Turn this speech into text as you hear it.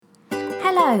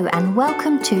Hello and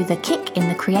welcome to the Kick in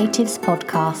the Creatives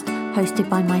podcast, hosted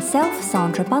by myself,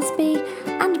 Sandra Busby,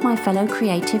 and my fellow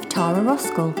creative Tara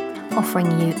Roskell, offering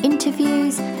you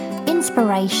interviews,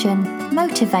 inspiration,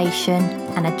 motivation,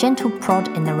 and a gentle prod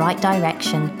in the right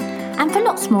direction. And for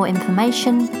lots more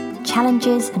information,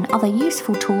 challenges, and other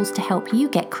useful tools to help you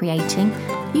get creating,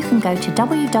 you can go to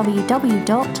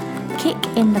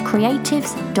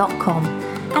www.kickinthecreatives.com.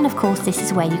 And of course, this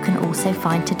is where you can also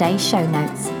find today's show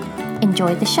notes.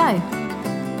 Enjoy the show.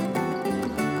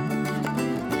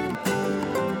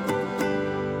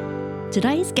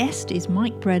 Today's guest is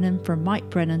Mike Brennan from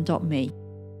MikeBrennan.me.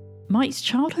 Mike's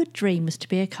childhood dream was to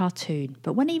be a cartoon,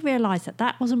 but when he realised that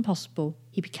that wasn't possible,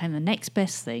 he became the next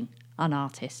best thing, an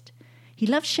artist. He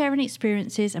loves sharing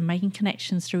experiences and making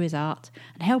connections through his art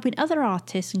and helping other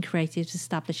artists and creatives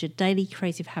establish a daily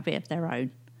creative habit of their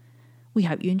own. We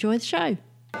hope you enjoy the show.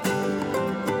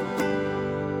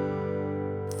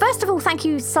 First of all, thank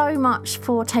you so much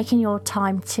for taking your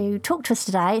time to talk to us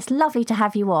today. It's lovely to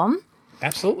have you on.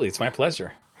 Absolutely. It's my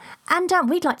pleasure. And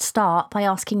we'd like to start by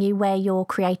asking you where your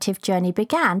creative journey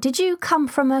began. Did you come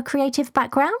from a creative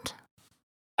background?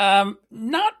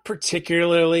 Not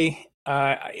particularly.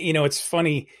 It's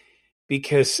funny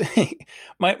because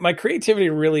my creativity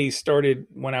really started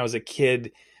when I was a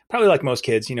kid, probably like most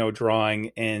kids,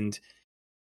 drawing and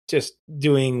just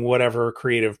doing whatever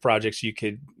creative projects you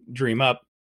could dream up.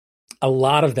 A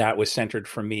lot of that was centered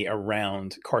for me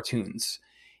around cartoons.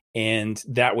 And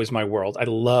that was my world. I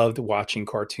loved watching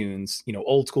cartoons,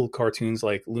 old school cartoons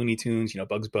like Looney Tunes,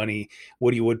 Bugs Bunny,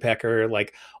 Woody Woodpecker,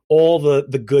 like all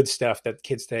the good stuff that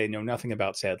kids today know nothing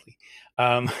about, sadly.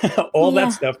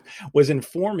 That stuff was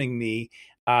informing me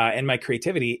and my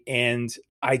creativity. And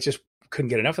I just couldn't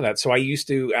get enough of that. So I used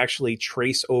to actually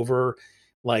trace over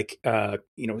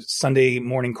Sunday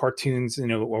morning cartoons,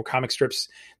 or comic strips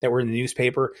that were in the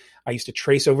newspaper. I used to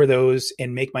trace over those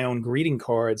and make my own greeting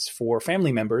cards for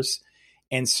family members.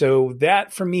 And so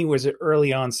that for me was an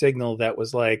early on signal that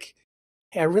was like,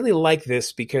 hey, I really like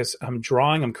this because I'm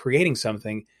drawing, I'm creating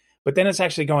something, but then it's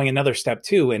actually going another step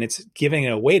too. And it's giving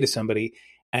it away to somebody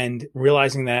and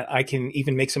realizing that I can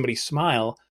even make somebody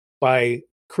smile by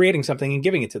creating something and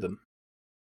giving it to them.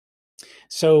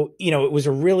 So, it was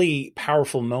a really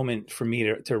powerful moment for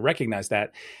me to recognize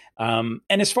that. And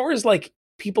as far as like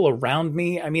people around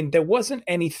me, I mean, there wasn't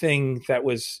anything that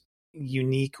was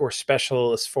unique or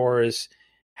special as far as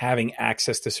having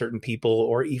access to certain people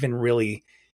or even really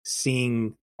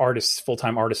seeing artists,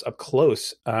 full-time artists up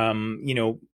close.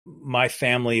 My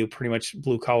family, pretty much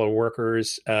blue collar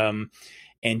workers, and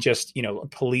just,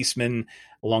 policemen,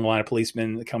 a long line of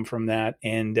policemen that come from that.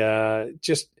 And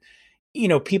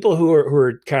people who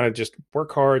are kind of just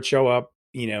work hard, show up,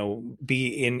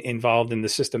 be involved in the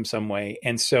system some way.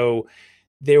 And so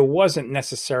there wasn't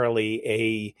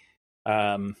necessarily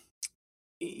an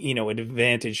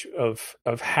advantage of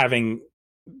having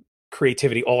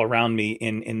creativity all around me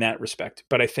in that respect.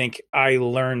 But I think I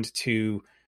learned to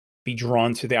be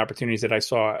drawn to the opportunities that I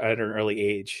saw at an early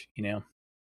age,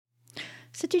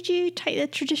 So did you take the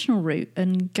traditional route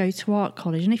and go to art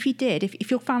college? And if you did, if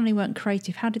your family weren't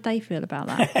creative, how did they feel about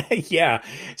that? Yeah.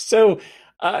 So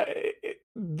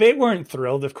they weren't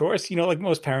thrilled, of course. Like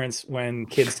most parents, when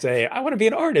kids say, I want to be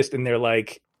an artist, and they're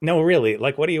like, no, really,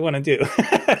 like, what do you want to do?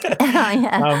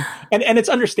 Yeah. And it's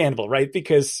understandable, right?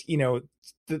 Because,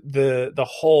 the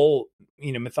whole,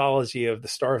 mythology of the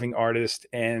starving artist,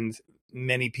 and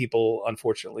many people,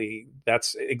 unfortunately,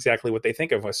 that's exactly what they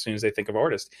think of as soon as they think of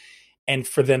artist. And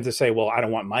for them to say, well, I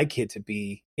don't want my kid to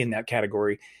be in that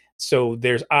category. So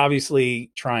there's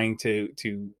obviously trying to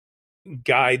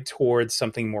guide towards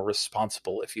something more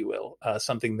responsible, if you will,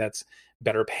 something that's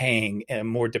better paying and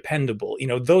more dependable.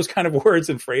 Those kind of words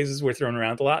and phrases were thrown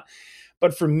around a lot.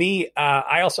 But for me,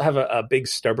 I also have a big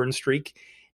stubborn streak.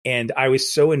 And I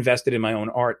was so invested in my own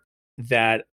art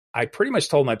that I pretty much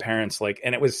told my parents,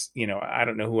 and it was, I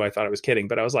don't know who I thought I was kidding,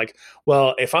 but I was like,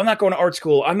 well, if I'm not going to art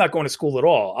school, I'm not going to school at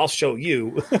all. I'll show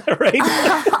you. Right.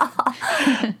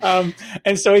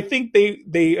 And so I think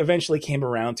they eventually came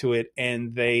around to it,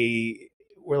 and they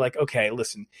were like, okay,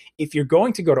 listen, if you're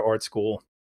going to go to art school,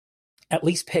 at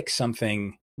least pick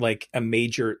something like a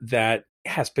major that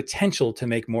has potential to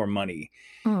make more money.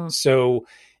 So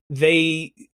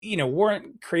they,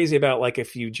 weren't crazy about like,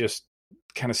 if you just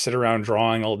kind of sit around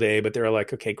drawing all day, but they're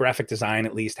like, okay, graphic design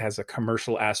at least has a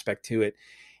commercial aspect to it.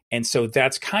 And so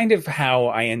that's kind of how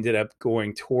I ended up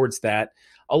going towards that,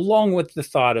 along with the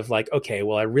thought of like, okay,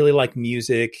 well, I really like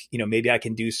music, maybe I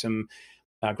can do some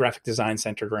graphic design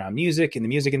centered around music in the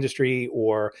music industry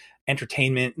or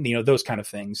entertainment, those kind of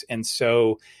things. And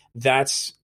so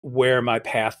that's where my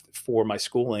path for my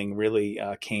schooling really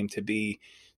came to be,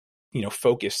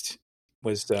 focused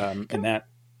was in that.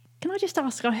 Can I just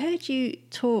ask, I heard you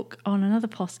talk on another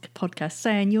podcast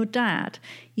saying your dad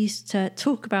used to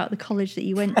talk about the college that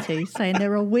you went to, saying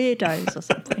there are weirdos or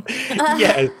something.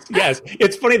 Yes.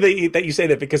 It's funny that you say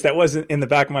that, because that wasn't in the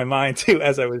back of my mind too,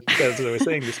 as I was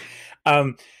saying this.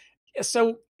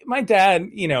 So my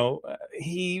dad,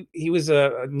 he was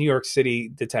a New York City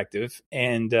detective,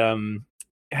 and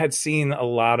had seen a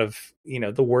lot of,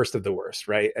 the worst of the worst,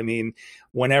 right? I mean,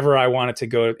 whenever I wanted to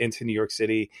go into New York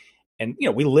City, and,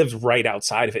 we lived right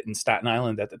outside of it in Staten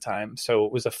Island at the time, so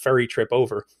it was a ferry trip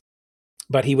over.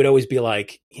 But he would always be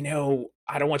like, I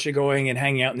don't want you going and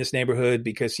hanging out in this neighborhood,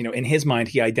 because, in his mind,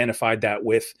 he identified that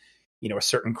with, a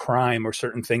certain crime or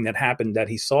certain thing that happened that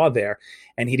he saw there,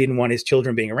 and he didn't want his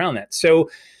children being around that. So,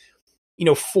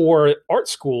 for art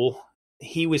school,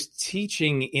 he was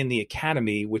teaching in the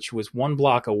academy, which was 1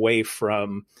 block away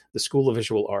from the School of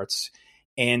Visual Arts.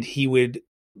 And he would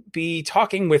be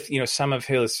talking with, some of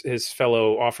his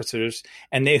fellow officers,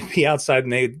 and they'd be outside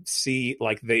and they'd see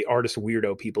like the artist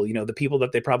weirdo people, the people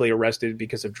that they probably arrested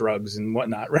because of drugs and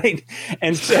whatnot. Right.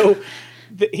 And so,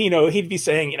 he'd be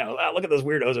saying, oh, look at those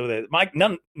weirdos over there.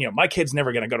 My kid's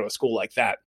never going to go to a school like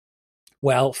that.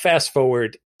 Well, fast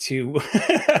forward to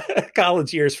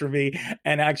college years for me.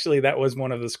 And actually that was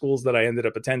one of the schools that I ended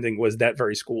up attending, was that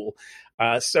very school.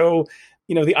 So,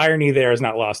 the irony there is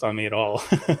not lost on me at all.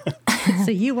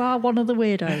 So you are one of the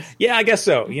weirdos. Yeah, I guess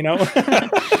so,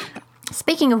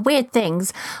 Speaking of weird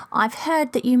things, I've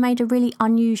heard that you made a really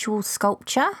unusual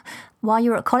sculpture while you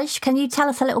were at college. Can you tell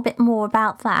us a little bit more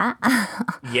about that?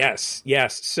 Yes.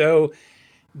 So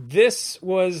this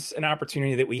was an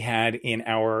opportunity that we had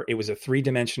it was a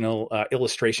 3-dimensional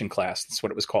illustration class. That's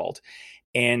what it was called.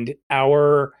 And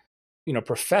our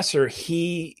professor,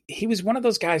 he was one of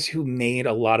those guys who made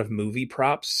a lot of movie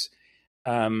props.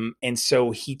 And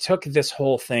so he took this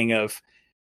whole thing of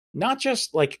not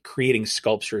just like creating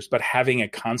sculptures, but having a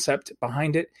concept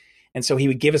behind it. And so he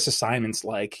would give us assignments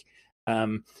like,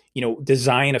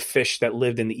 design a fish that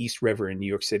lived in the East River in New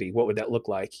York City. What would that look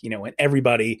like? And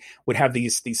everybody would have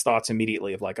these thoughts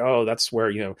immediately of like, oh, that's where,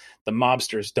 the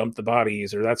mobsters dump the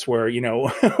bodies, or that's where,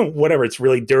 whatever, it's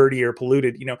really dirty or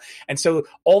polluted, And so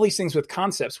all these things with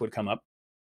concepts would come up.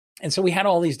 And so we had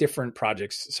all these different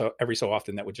projects. So every so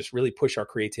often that would just really push our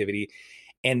creativity.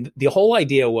 And the whole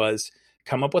idea was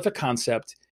come up with a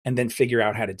concept and then figure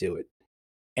out how to do it.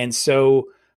 And so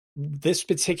this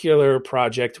particular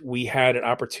project, we had an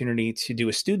opportunity to do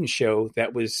a student show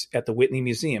that was at the Whitney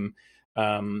Museum.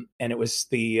 And it was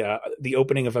the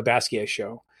opening of a Basquiat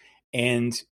show.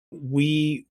 And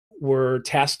we were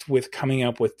tasked with coming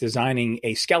up with designing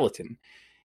a skeleton.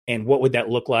 And what would that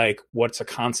look like? What's a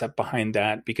concept behind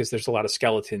that? Because there's a lot of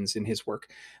skeletons in his work.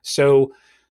 So,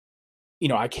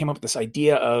 I came up with this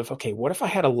idea of, okay, what if I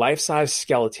had a life-size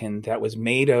skeleton that was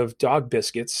made of dog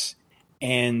biscuits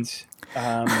and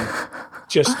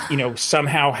just,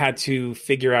 somehow had to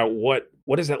figure out what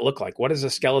does that look like? What does a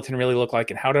skeleton really look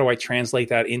like? And how do I translate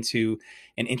that into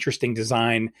an interesting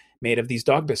design made of these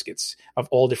dog biscuits of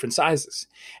all different sizes?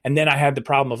 And then I had the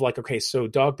problem of like, okay, so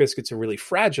dog biscuits are really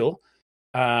fragile.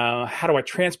 How do I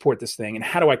transport this thing, and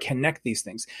how do I connect these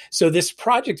things? So this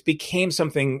project became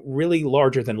something really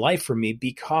larger than life for me,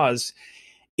 because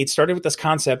it started with this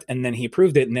concept, and then he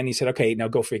approved it, and then he said, okay, now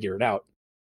go figure it out.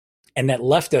 And that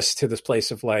left us to this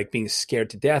place of like being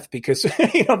scared to death, because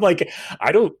I'm like,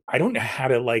 I don't know how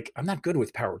to, like, I'm not good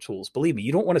with power tools. Believe me,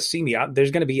 you don't want to see me out.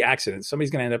 There's going to be accidents.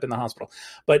 Somebody's going to end up in the hospital.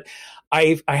 But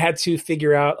I had to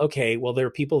figure out, okay, well, there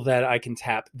are people that I can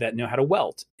tap that know how to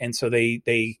weld. And so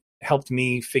they helped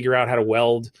me figure out how to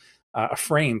weld a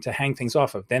frame to hang things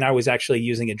off of. Then I was actually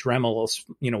using a Dremel,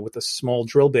 with a small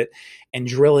drill bit, and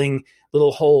drilling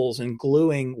little holes and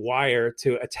gluing wire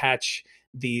to attach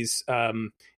these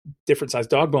different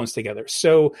sized dog bones together.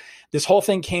 So this whole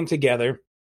thing came together.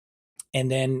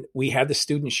 And then we had the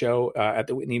student show at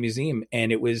the Whitney Museum,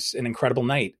 and it was an incredible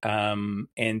night. And,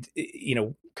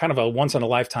 kind of a once in a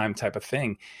lifetime type of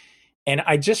thing. And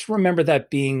I just remember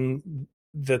that being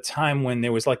the time when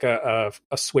there was like a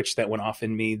switch that went off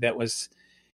in me that was,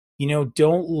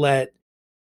 don't let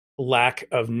lack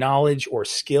of knowledge or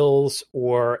skills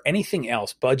or anything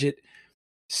else, budget,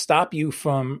 stop you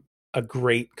from a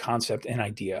great concept and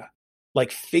idea.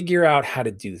 Like, figure out how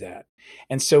to do that.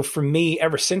 And so for me,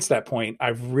 ever since that point,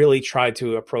 I've really tried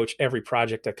to approach every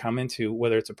project I come into,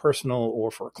 whether it's a personal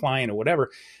or for a client or whatever,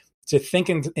 to think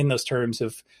in those terms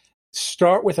of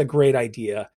start with a great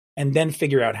idea and then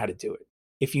figure out how to do it.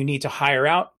 If you need to hire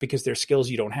out because there's skills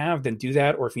you don't have, then do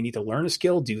that. Or if you need to learn a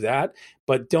skill, do that.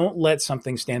 But don't let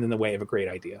something stand in the way of a great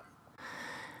idea.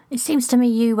 It seems to me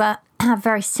you have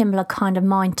very similar kind of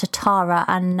mind to Tara,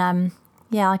 and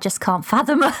I just can't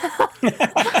fathom. Maybe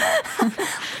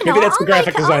that's the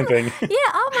graphic design thing.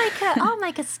 Yeah, I'll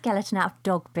make a skeleton out of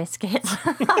dog biscuits.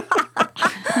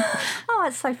 Oh,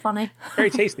 it's so funny. Very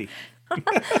tasty.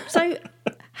 So,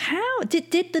 how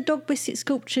did the dog biscuit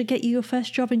sculpture get you your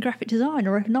first job in graphic design,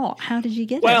 or if not, how did you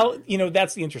get it? Well,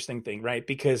 that's the interesting thing, right?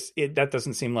 Because that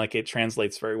doesn't seem like it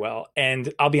translates very well.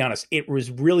 And I'll be honest, it was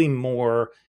really more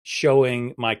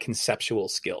showing my conceptual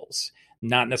skills,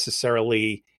 not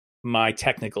necessarily my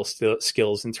technical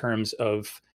skills in terms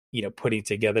of putting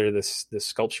together this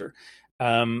sculpture.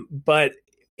 But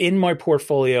in my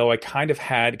portfolio, I kind of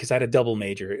had, because I had a double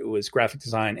major, it was graphic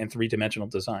design and 3-dimensional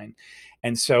design.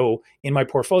 And so in my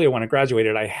portfolio, when I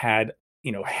graduated, I had,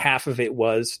 half of it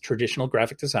was traditional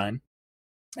graphic design,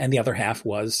 and the other half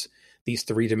was these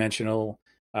 3-dimensional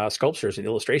sculptures and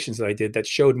illustrations that I did that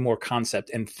showed more concept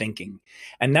and thinking.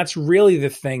 And that's really the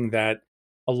thing that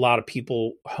a lot of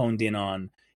people honed in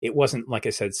on. It wasn't, like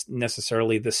I said,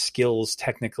 necessarily the skills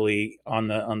technically on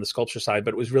the sculpture side,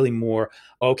 but it was really more,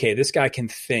 okay, this guy can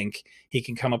think, he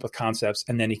can come up with concepts,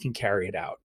 and then he can carry it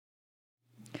out.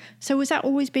 So has that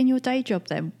always been your day job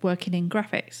then, working in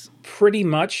graphics? Pretty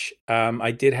much. I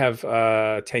did have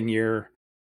a 10-year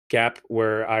gap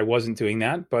where I wasn't doing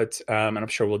that, but and I'm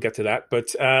sure we'll get to that.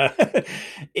 But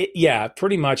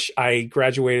pretty much I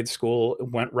graduated school,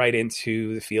 went right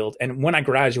into the field. And when I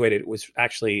graduated, it was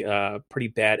actually a pretty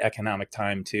bad economic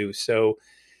time too. So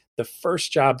the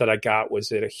first job that I got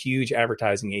was at a huge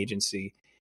advertising agency,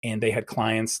 and they had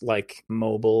clients like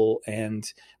Mobil and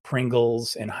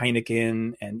Pringles and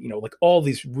Heineken and, like all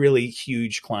these really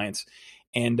huge clients.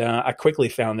 And I quickly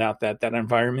found out that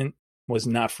environment was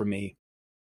not for me.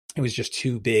 It was just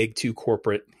too big, too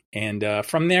corporate. And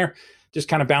from there, just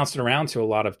kind of bounced it around to a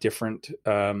lot of different,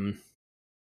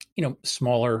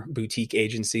 smaller boutique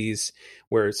agencies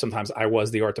where sometimes I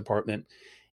was the art department.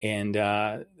 And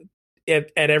at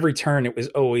every turn, it was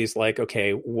always like,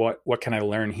 okay, what can I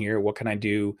learn here? What can I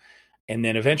do? And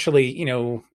then eventually,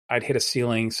 I'd hit a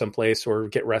ceiling someplace or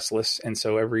get restless. And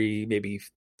so every maybe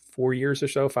 4 years or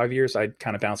so, 5 years, I'd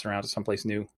kind of bounce around to someplace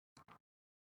new.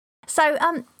 So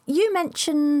you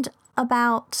mentioned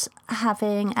about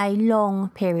having a long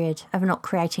period of not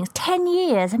creating. 10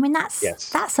 years. I mean,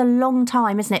 that's a long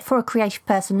time, isn't it, for a creative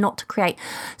person not to create.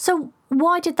 So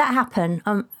why did that happen?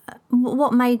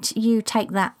 What made you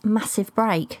take that massive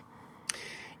break?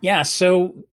 Yeah,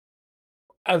 so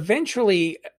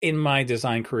eventually in my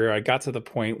design career, I got to the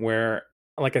point where,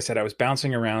 like I said, I was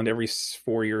bouncing around every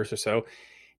 4 years or so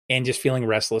and just feeling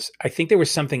restless. I think there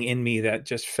was something in me that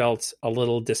just felt a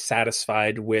little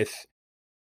dissatisfied with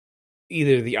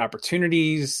either the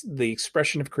opportunities, the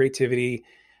expression of creativity.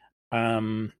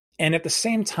 And at the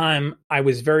same time, I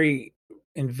was very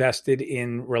invested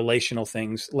in relational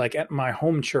things. Like at my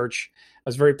home church, I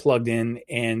was very plugged in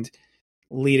and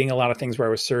leading a lot of things where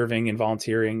I was serving and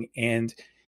volunteering. And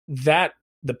the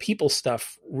people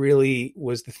stuff really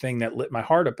was the thing that lit my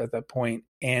heart up at that point.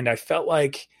 And I felt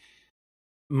like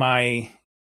my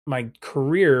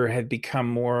career had become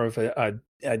more of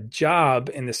a job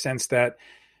in the sense that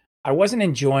I wasn't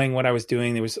enjoying what I was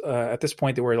doing. There was at this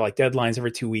point there were like deadlines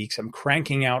every 2 weeks. I'm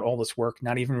cranking out all this work,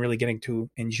 not even really getting to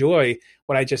enjoy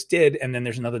what I just did. And then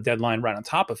there's another deadline right on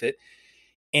top of it.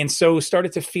 And so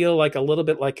started to feel like a little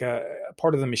bit like a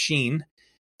part of the machine,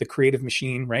 the creative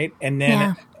machine, right? And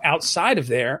then outside of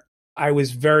there, I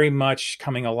was very much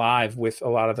coming alive with a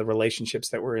lot of the relationships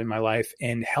that were in my life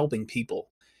and helping people.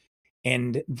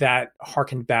 And that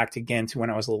harkened back again to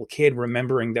when I was a little kid,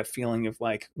 remembering that feeling of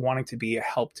like wanting to be a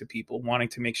help to people, wanting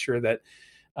to make sure that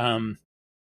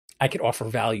I could offer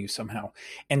value somehow.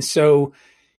 And so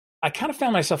I kind of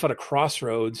found myself at a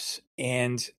crossroads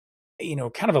and,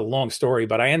 kind of a long story,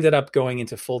 but I ended up going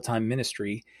into full-time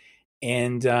ministry.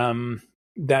 And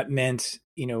that meant,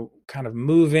 kind of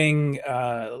moving,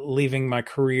 leaving my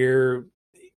career,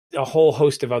 a whole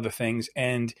host of other things,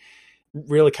 and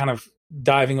really kind of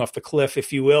diving off the cliff,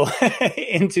 if you will,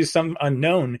 into some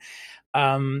unknown.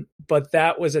 But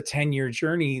that was a 10-year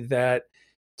journey that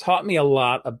taught me a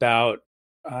lot about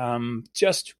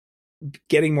just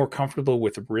getting more comfortable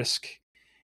with risk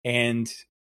and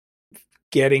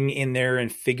getting in there and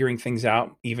figuring things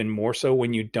out even more so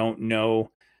when you don't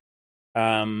know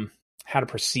how to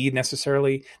proceed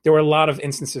necessarily. There were a lot of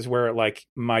instances where like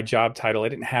my job title, I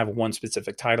didn't have one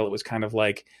specific title. It was kind of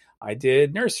like I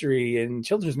did nursery and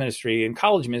children's ministry and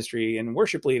college ministry and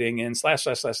worship leading and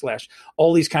 /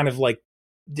 all these kind of like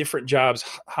different jobs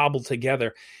hobbled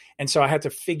together. And so I had to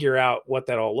figure out what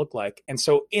that all looked like. And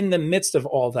so in the midst of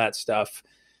all that stuff,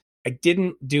 I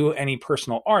didn't do any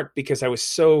personal art because I was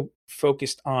so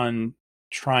focused on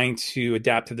trying to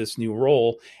adapt to this new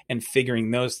role and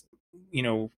figuring those,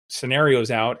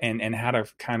 scenarios out and how to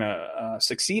kind of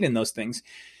succeed in those things.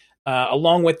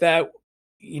 Along with that,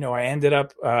 I ended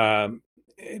up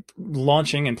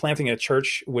launching and planting a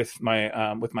church with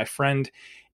my friend.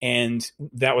 And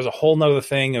that was a whole nother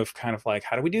thing of kind of like,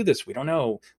 how do we do this? We don't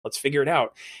know. Let's figure it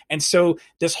out. And so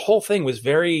this whole thing was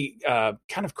very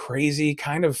kind of crazy,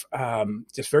 kind of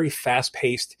just very fast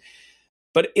paced.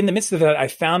 But in the midst of that, I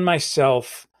found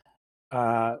myself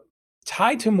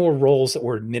tied to more roles that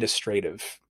were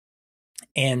administrative.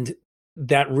 And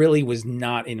that really was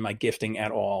not in my gifting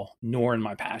at all, nor in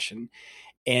my passion.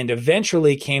 And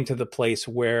eventually came to the place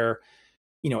where,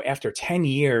 after 10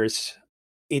 years,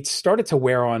 it started to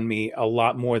wear on me a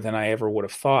lot more than I ever would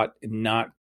have thought,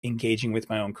 not engaging with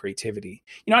my own creativity.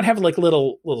 I'd have like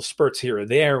little spurts here or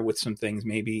there with some things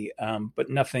maybe, but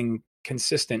nothing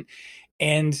consistent.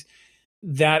 And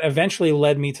that eventually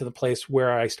led me to the place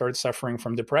where I started suffering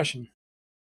from depression.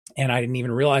 And I didn't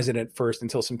even realize it at first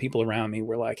until some people around me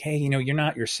were like, hey, you're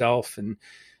not yourself. And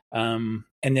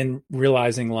then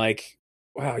realizing like,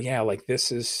 wow, yeah, like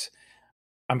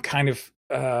I'm kind of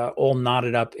all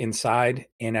knotted up inside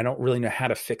and I don't really know how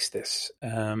to fix this.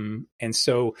 And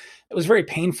so it was a very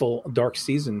painful, dark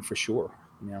season for sure.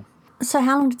 So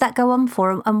how long did that go on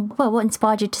for? What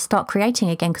inspired you to start creating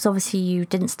again? Because obviously you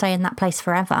didn't stay in that place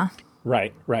forever.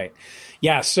 Right.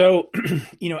 Yeah. So,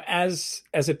 as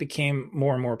it became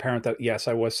more and more apparent that, yes,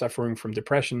 I was suffering from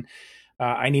depression,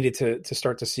 I needed to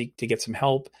start to seek to get some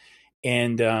help.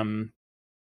 And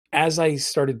as I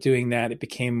started doing that, it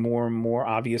became more and more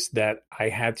obvious that I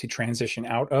had to transition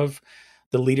out of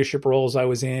the leadership roles I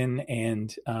was in.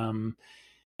 And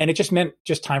it just meant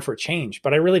just time for a change.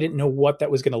 But I really didn't know what that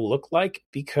was going to look like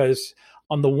because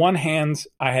on the one hand,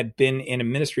 I had been in a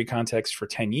ministry context for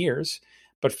 10 years,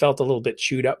 but felt a little bit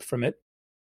chewed up from it.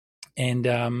 And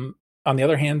on the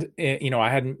other hand, I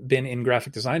hadn't been in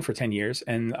graphic design for 10 years.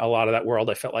 And a lot of that world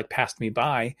I felt like passed me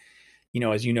by,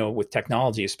 as with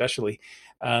technology especially.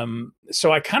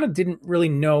 So I kind of didn't really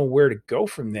know where to go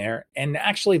from there. And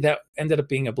actually that ended up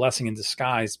being a blessing in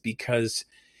disguise because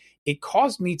it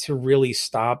caused me to really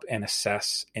stop and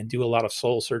assess and do a lot of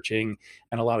soul searching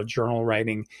and a lot of journal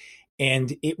writing.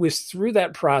 And it was through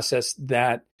that process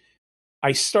that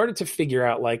I started to figure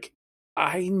out like,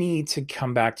 I need to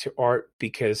come back to art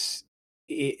because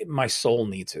my soul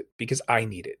needs it, because I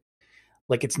need it.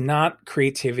 Like it's not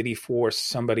creativity for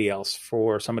somebody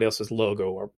else's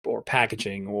logo or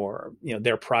packaging or,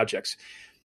 their projects.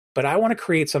 But I want to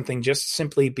create something just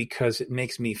simply because it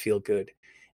makes me feel good.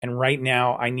 And right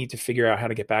now I need to figure out how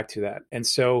to get back to that. And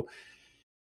so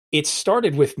it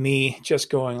started with me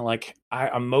just going like,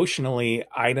 I'm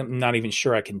not even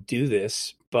sure I can do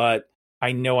this, but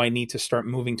I know I need to start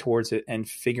moving towards it and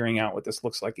figuring out what this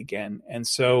looks like again. And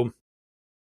so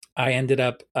I ended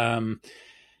up kind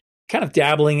of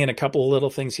dabbling in a couple of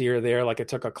little things here or there. Like I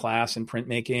took a class in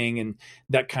printmaking and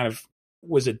that kind of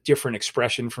was a different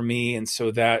expression for me. And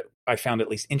so that I found at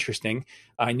least interesting.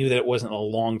 I knew that it wasn't a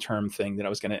long-term thing that I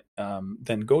was going to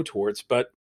then go towards,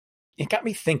 but it got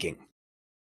me thinking.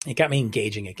 It got me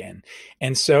engaging again.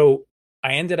 And so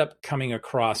I ended up coming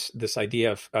across this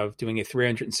idea of doing a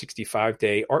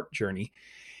 365-day art journey.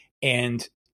 And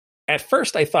at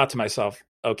first I thought to myself,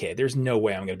 okay, there's no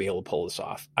way I'm going to be able to pull this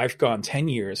off. I've gone 10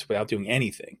 years without doing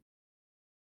anything.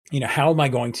 How am I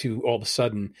going to all of a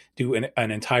sudden do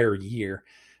an entire year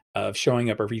of showing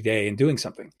up every day and doing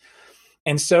something?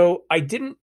 And so I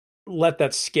didn't let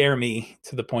that scare me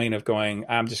to the point of going,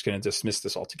 I'm just going to dismiss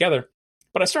this altogether.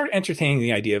 But I started entertaining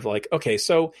the idea of like, okay,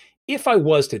 so if I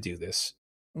was to do this,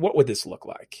 what would this look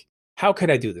like? How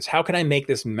could I do this? How can I make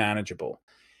this manageable?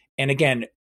 And again,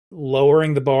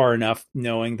 lowering the bar enough,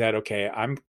 knowing that, okay,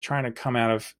 I'm trying to come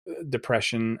out of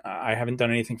depression. I haven't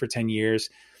done anything for 10 years.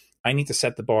 I need to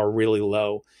set the bar really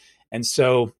low. And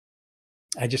so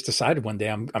I just decided one day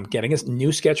I'm getting a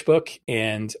new sketchbook,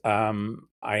 and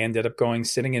I ended up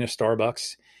sitting in a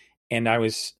Starbucks, and I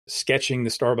was sketching the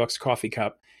Starbucks coffee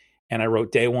cup, and I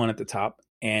wrote day one at the top.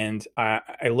 And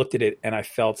I looked at it and I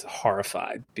felt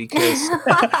horrified because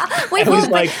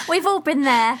we've all been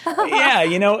there.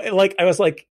 Yeah, like I was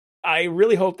like, I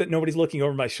really hope that nobody's looking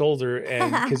over my shoulder,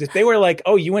 and because if they were like,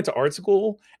 "Oh, you went to art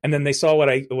school," and then they saw what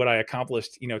I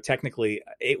accomplished, technically,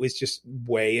 it was just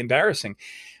way embarrassing.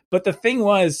 But the thing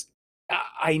was,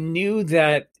 I knew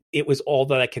that it was all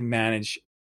that I could manage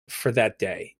for that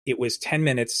day. It was 10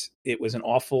 minutes. It was an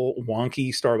awful, wonky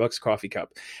Starbucks coffee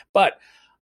cup, but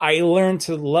I learned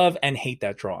to love and hate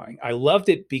that drawing. I loved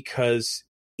it because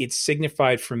it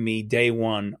signified for me day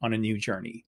one on a new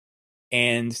journey,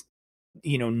 and,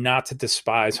 not to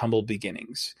despise humble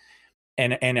beginnings.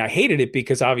 And I hated it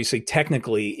because obviously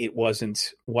technically it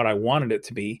wasn't what I wanted it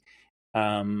to be,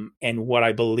 and what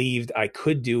I believed I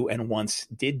could do and once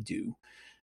did do.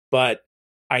 But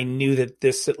I knew that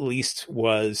this at least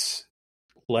was,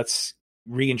 let's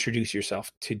reintroduce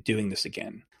yourself to doing this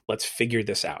again. Let's figure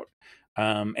this out.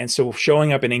 And so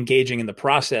showing up and engaging in the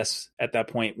process at that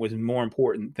point was more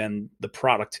important than the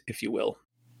product, if you will.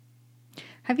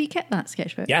 Have you kept that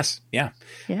sketchbook? Yes. Yeah.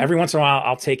 Every once in a while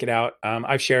I'll take it out.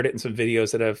 I've shared it in some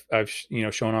videos that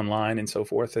I've shown online and so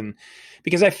forth. And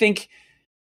because I think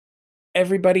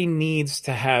everybody needs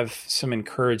to have some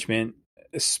encouragement,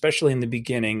 especially in the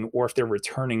beginning, or if they're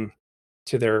returning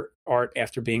to their art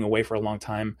after being away for a long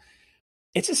time.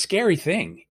 It's a scary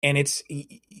thing. And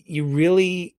you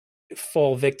really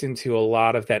fall victim to a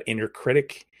lot of that inner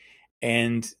critic,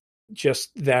 and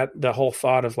just that the whole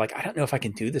thought of like, I don't know if I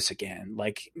can do this again.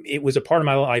 Like, it was a part of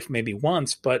my life maybe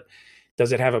once, but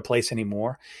does it have a place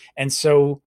anymore? And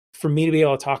so for me to be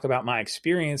able to talk about my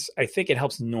experience, I think it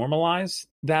helps normalize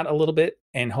that a little bit,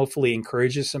 and hopefully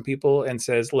encourages some people and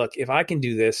says, look, if I can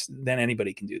do this, then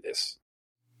anybody can do this.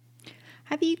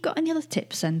 Have you got any other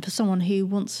tips then for someone who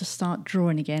wants to start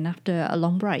drawing again after a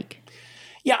long break?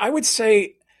 Yeah, I would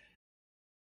say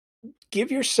give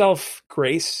yourself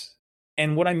grace.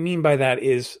 And what I mean by that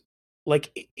is,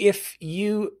 like, if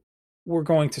you were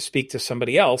going to speak to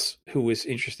somebody else who was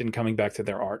interested in coming back to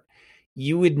their art,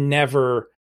 you would never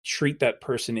treat that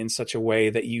person in such a way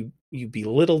that you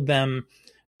belittled them,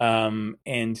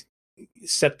 and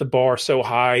set the bar so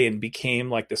high and became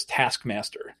like this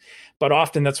taskmaster. But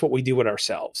often that's what we do with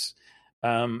ourselves.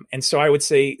 And so I would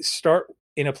say start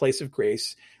in a place of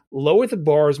grace, lower the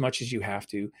bar as much as you have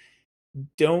to.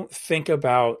 Don't think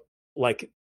about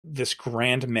like this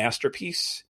grand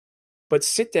masterpiece, but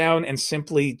sit down and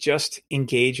simply just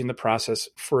engage in the process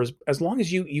for as long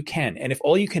as you can. And if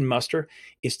all you can muster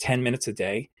is 10 minutes a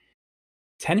day,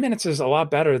 10 minutes is a lot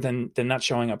better than not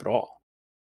showing up at all.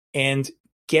 And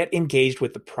get engaged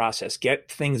with the process, get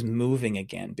things moving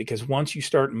again, because once you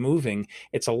start moving,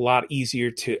 it's a lot easier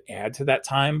to add to that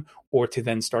time or to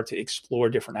then start to explore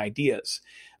different ideas.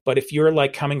 But if you're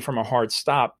like coming from a hard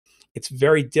stop, it's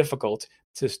very difficult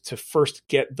to first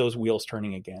get those wheels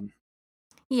turning again.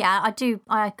 Yeah, I do.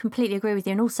 I completely agree with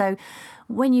you. And also,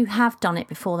 when you have done it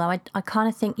before, though, I kind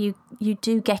of think you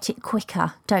do get it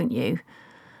quicker, don't you?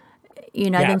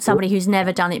 Than somebody who's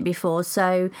never done it before.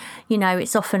 So,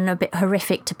 it's often a bit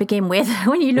horrific to begin with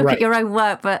when you look at your own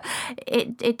work, but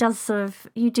it does sort of,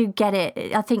 you do get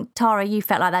it. I think, Tara, you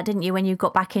felt like that, didn't you, when you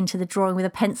got back into the drawing with a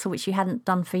pencil, which you hadn't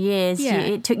done for years? Yeah,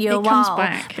 it took you a while,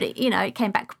 back. But it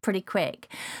came back pretty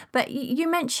quick. But you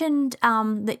mentioned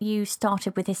that you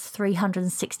started with this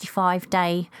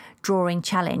 365-day drawing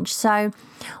challenge. So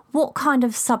what kind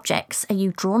of subjects are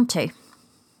you drawn to?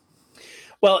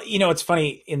 Well, it's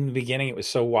funny. In the beginning, it was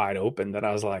so wide open that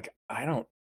I was like, I don't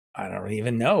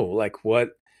even know. Like,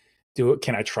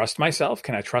 can I trust myself?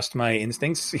 Can I trust my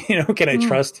instincts? Can I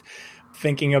trust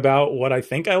thinking about what I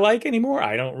think I like anymore?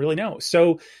 I don't really know.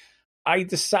 So I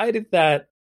decided that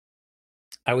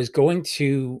I was going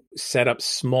to set up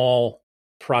small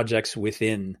projects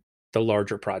within the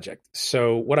larger project.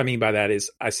 So what I mean by that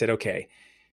is I said, okay,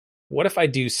 what if I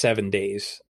do 7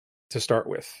 days to start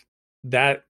with?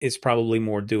 That is probably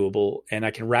more doable, and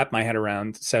I can wrap my head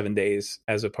around 7 days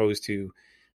as opposed to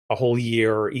a whole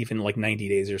year or even like 90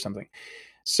 days or something.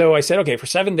 So I said, okay, for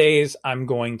 7 days, I'm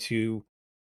going to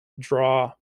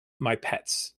draw my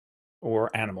pets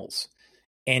or animals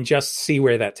and just see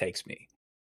where that takes me.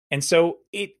 And so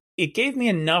it gave me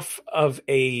enough of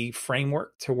a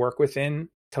framework to work within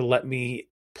to let me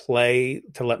play,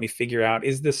 to let me figure out,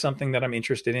 is this something that I'm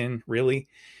interested in really?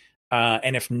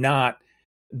 And if not,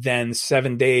 then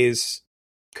 7 days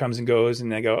comes and goes,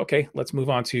 and I go, okay, let's move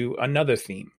on to another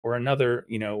theme or another,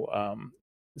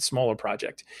 smaller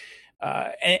project.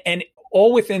 And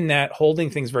all within that, holding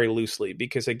things very loosely,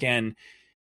 because again,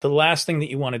 the last thing that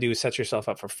you want to do is set yourself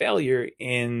up for failure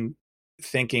in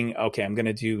thinking, okay, I'm going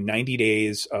to do 90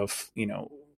 days of,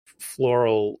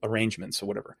 floral arrangements or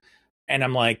whatever. And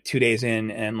I'm like 2 days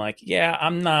in and like, yeah,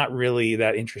 I'm not really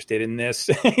that interested in this.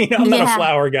 I'm not a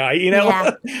flower guy,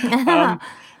 Yeah.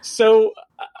 So,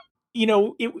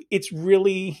 it's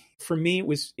really, for me,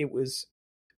 it was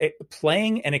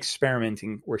playing and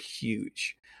experimenting were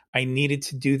huge. I needed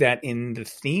to do that in the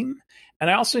theme. And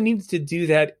I also needed to do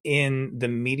that in the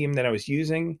medium that I was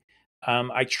using.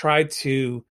 I tried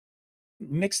to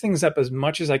mix things up as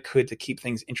much as I could to keep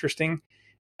things interesting.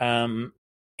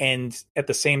 and at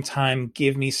the same time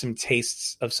give me some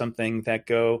tastes of something that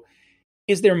go,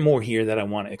 is there more here that I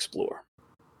want to explore?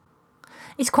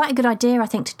 It's quite a good idea, I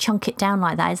think, to chunk it down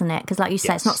like that, isn't it? Because like you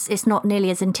say, Yes. it's not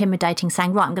nearly as intimidating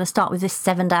saying, right, I'm going to start with this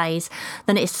 7 days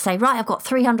than it is to say, right, I've got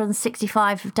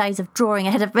 365 days of drawing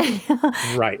ahead of me.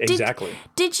 Right, exactly.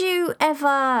 Did you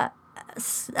ever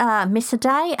miss a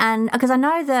day? And because I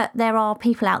know that there are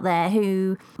people out there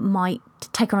who might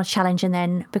take on a challenge and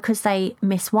then because they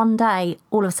miss one day,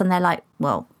 all of a sudden they're like,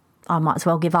 well, I might as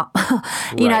well give up.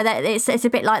 You know, that it's a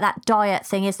bit like that diet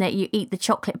thing, isn't it? You eat the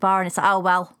chocolate bar and it's like, oh,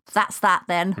 well, that's that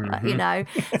then, you know.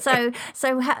 So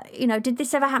you know, did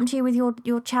this ever happen to you with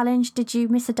your challenge? Did you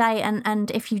miss a day?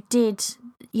 And if you did,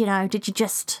 you know, did you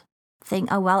just think,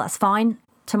 oh, well, that's fine.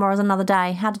 Tomorrow's another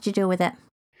day. How did you deal with it?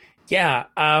 Yeah.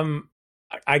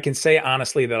 I can say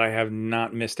honestly that I have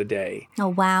not missed a day. Oh,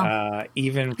 wow.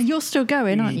 Even You're still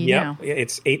going, aren't you, now?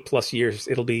 It's 8+ years.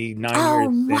 It'll be 9 Oh,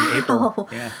 years in wow. April.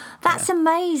 Yeah. That's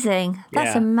amazing.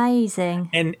 That's amazing.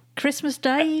 And Christmas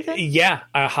Day even?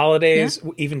 holidays,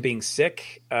 even being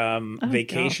sick,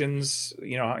 vacations,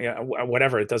 you know,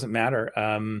 whatever, it doesn't matter.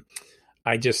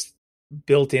 I just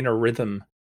built in a rhythm,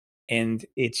 and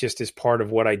it just is part of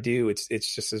what I do. It's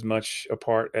just as much a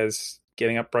part as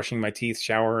getting up, brushing my teeth,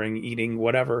 showering, eating,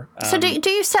 whatever. So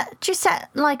do you set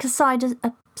like aside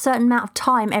a certain amount of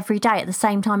time every day at the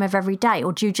same time of every day,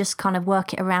 or do you just kind of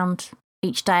work it around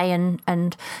each day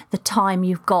and the time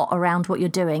you've got around what you're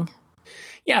doing?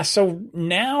 Yeah, so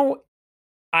now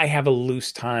I have a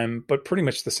loose time, but pretty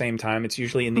much the same time. It's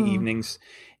usually in the evenings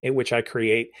at which I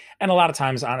create. And a lot of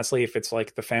times, honestly, if it's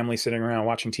like the family sitting around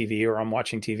watching TV or I'm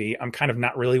watching TV, I'm kind of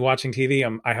not really watching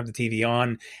TV. I have the TV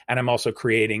on and I'm also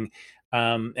creating.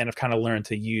 And I've kind of learned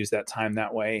to use that time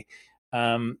that way.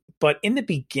 But in the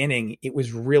beginning, it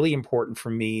was really important for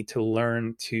me to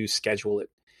learn to schedule it,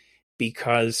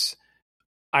 because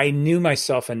I knew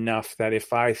myself enough that if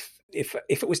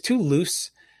it was too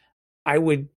loose, I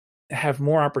would have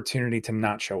more opportunity to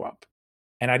not show up.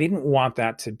 And I didn't want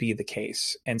that to be the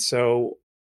case. And so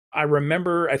I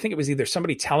remember, I think it was either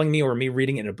somebody telling me or me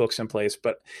reading it in a book someplace,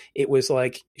 but it was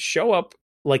like, show up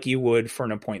like you would for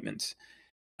an appointment.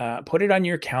 Put it on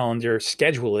your calendar,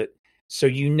 schedule it so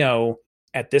you know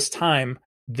at this time,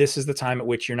 this is the time at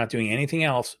which you're not doing anything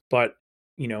else but,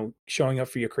 you know, showing up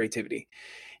for your creativity.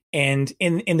 And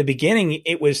in the beginning,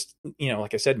 it was, you know,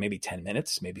 like I said, maybe 10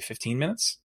 minutes, maybe 15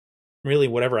 minutes, really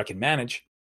whatever I can manage.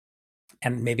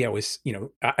 And maybe I was, you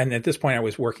know, and at this point I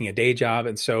was working a day job.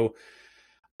 And so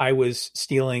I was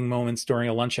stealing moments during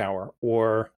a lunch hour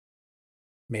or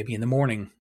maybe in the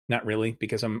morning. Not really,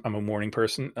 because I'm a morning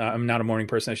person. I'm not a morning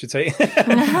person, I should say.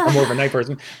 I'm more of a night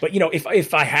person. But, you know,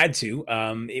 if I had to,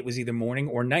 it was either morning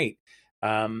or night.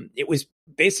 It was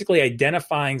basically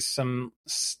identifying some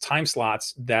time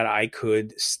slots that I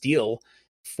could steal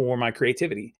for my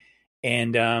creativity.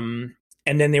 And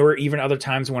then there were even other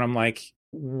times when I'm like,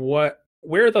 where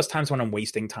are those times when I'm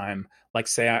wasting time? Like,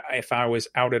 say, if I was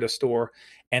out at a store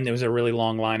and there was a really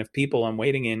long line of people I'm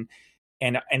waiting in,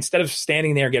 and instead of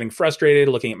standing there getting frustrated,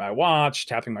 looking at my watch,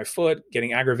 tapping my foot,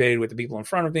 getting aggravated with the people in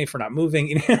front of me for not moving,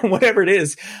 you know, whatever it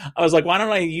is, I was like, why don't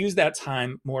I use that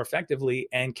time more effectively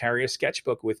and carry a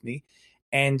sketchbook with me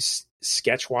and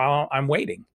sketch while I'm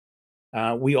waiting?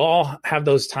 We all have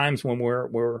those times when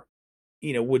we're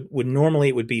you know, would normally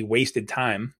it would be wasted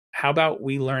time. How about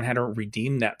we learn how to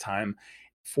redeem that time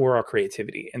for our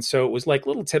creativity? And so it was like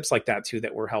little tips like that too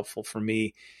that were helpful for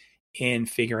me in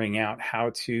figuring out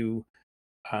how to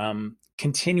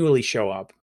continually show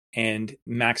up and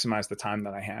maximize the time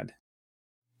that I had.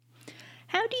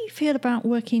 How do you feel about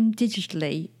working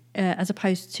digitally as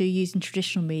opposed to using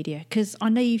traditional media? Because I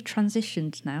know you've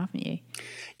transitioned now, haven't you?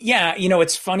 Yeah, you know,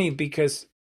 it's funny because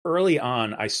early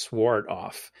on I swore it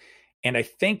off. And I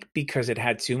think because it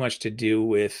had too much to do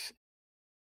with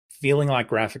feeling like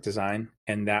graphic design,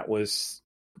 and that was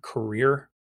career,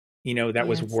 you know, that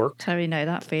was work. Totally know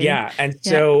that feeling. Yeah. And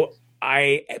so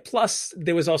plus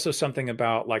there was also something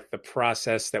about like the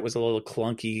process that was a little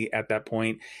clunky at that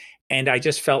point. And I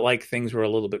just felt like things were a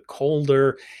little bit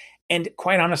colder. And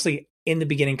quite honestly, in the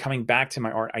beginning, coming back to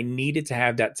my art, I needed to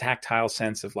have that tactile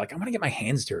sense of like, I want to get my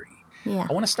hands dirty. Yeah.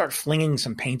 I want to start flinging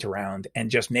some paint around and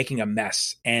just making a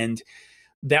mess. And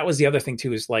that was the other thing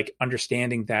too, is like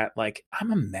understanding that like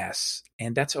I'm a mess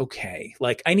and that's okay.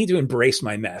 Like I need to embrace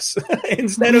my mess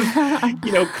instead of,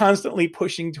 you know, constantly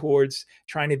pushing towards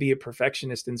trying to be a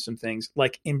perfectionist in some things.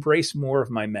 Like embrace more of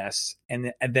my mess.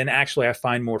 And then actually I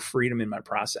find more freedom in my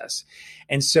process.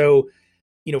 And so,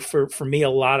 you know, for me, a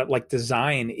lot of like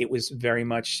design, it was very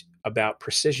much about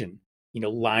precision.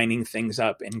 lining things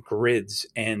up in grids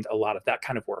and a lot of that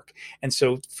kind of work. And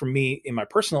so for me, in my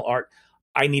personal art,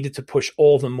 I needed to push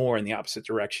all the more in the opposite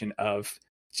direction of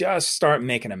just start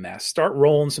making a mess, start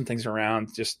rolling some things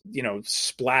around, just,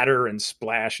 splatter and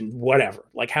splash and whatever,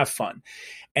 like have fun.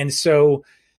 And so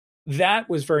that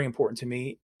was very important to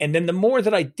me. And then the more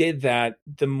that I did that,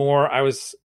 the more I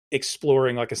was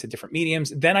exploring, like I said, different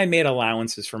mediums. Then I made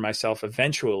allowances for myself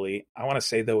eventually. I want to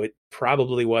say, though, it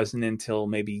probably wasn't until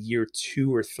maybe year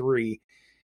 2 or 3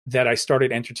 that I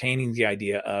started entertaining the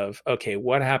idea of, okay,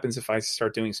 what happens if I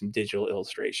start doing some digital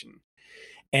illustration?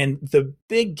 And the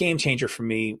big game changer for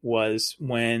me was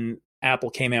when Apple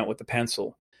came out with the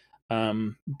pencil.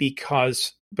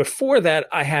 Because before that,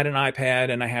 I had an iPad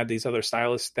and I had these other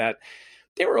stylus that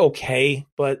they were okay,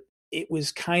 but it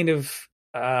was kind of,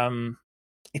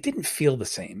 it didn't feel the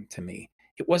same to me.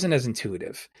 It wasn't as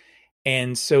intuitive.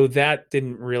 And so that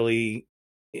didn't really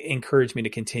encourage me to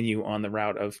continue on the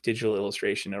route of digital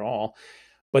illustration at all.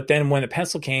 But then when the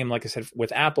pencil came, like I said,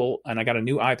 with Apple, and I got a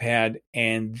new iPad,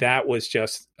 and that was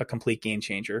just a complete game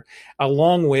changer,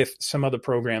 along with some other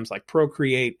programs like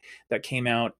Procreate that came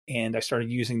out, and I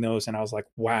started using those, and I was like,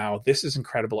 wow, this is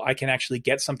incredible. I can actually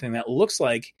get something that looks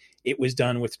like it was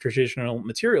done with traditional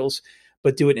materials,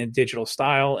 but do it in a digital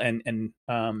style and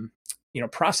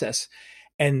process.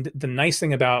 And the nice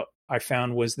thing about I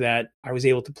found was that I was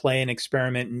able to play and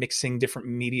experiment mixing different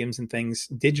mediums and things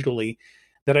digitally,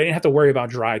 that I didn't have to worry about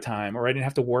dry time, or I didn't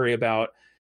have to worry about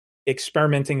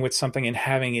experimenting with something and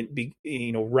having it be,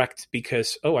 wrecked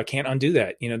because, I can't undo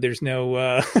that. There's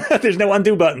no, there's no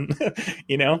undo button,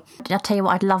 I'll tell you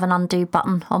what, I'd love an undo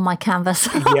button on my canvas.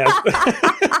 Yes.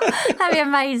 That'd be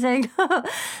amazing.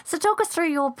 So talk us through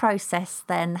your process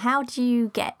then. How do you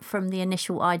get from the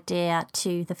initial idea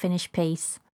to the finished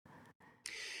piece?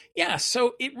 Yeah.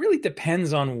 So it really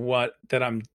depends on what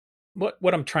I'm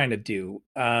trying to do.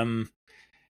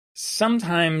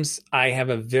 Sometimes I have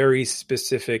a very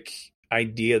specific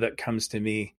idea that comes to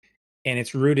me, and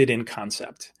it's rooted in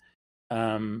concept.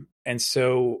 And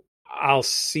so I'll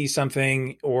see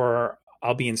something, or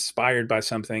I'll be inspired by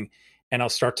something, and I'll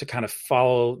start to kind of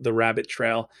follow the rabbit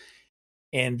trail,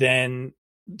 and then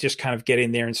just kind of get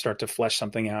in there and start to flesh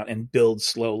something out and build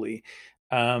slowly.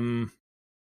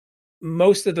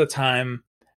 Most of the time,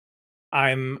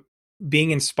 I'm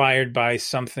being inspired by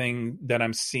something that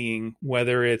I'm seeing,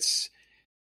 whether it's,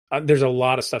 there's a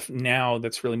lot of stuff now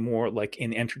that's really more like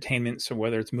in entertainment. So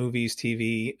whether it's movies,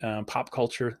 TV, pop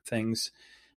culture things,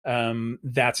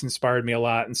 that's inspired me a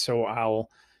lot. And so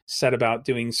I'll set about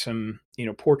doing some,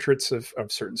 portraits of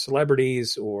certain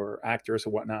celebrities or actors or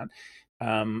whatnot.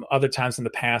 Other times in the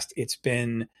past, it's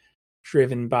been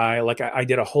driven by, like I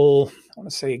did a whole, I want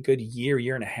to say a good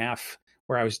year and a half,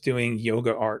 where I was doing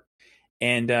yoga art.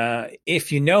 And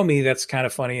if you know me, that's kind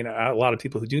of funny. And a lot of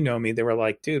people who do know me, they were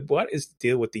like, "Dude, what is the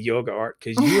deal with the yoga art?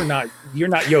 Because you're not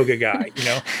yoga guy.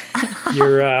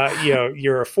 You're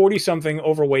a 40-something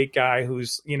overweight guy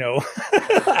who's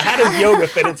how does yoga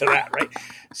fit into that, right?"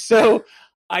 So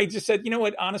I just said, you know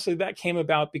what? Honestly, that came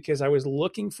about because I was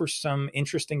looking for some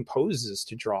interesting poses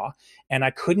to draw, and I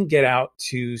couldn't get out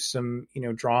to some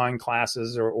drawing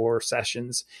classes or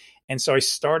sessions. And so I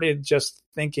started just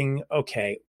thinking,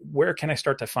 okay, where can I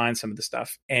start to find some of the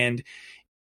stuff? And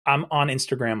I'm on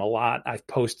Instagram a lot. I've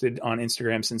posted on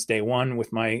Instagram since day one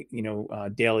with my,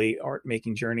 daily art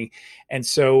making journey. And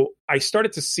so I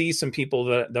started to see some people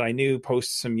that I knew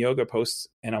post some yoga posts,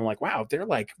 and I'm like, wow, they're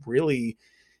like really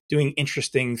doing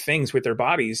interesting things with their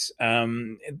bodies,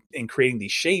 and creating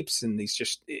these shapes, and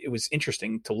it was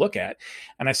interesting to look at.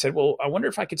 And I said, well, I wonder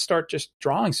if I could start just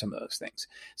drawing some of those things.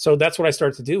 So that's what I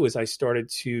started to do, is I started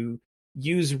to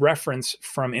use reference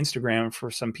from Instagram for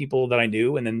some people that I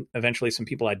knew, and then eventually some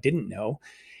people I didn't know,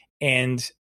 and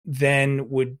then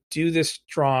would do this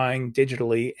drawing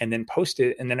digitally and then post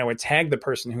it. And then I would tag the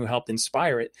person who helped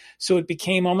inspire it. So it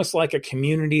became almost like a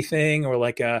community thing, or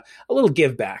like a little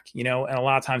give back, and a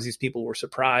lot of times these people were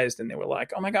surprised, and they were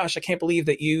like, "Oh my gosh, I can't believe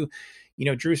that you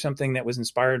drew something that was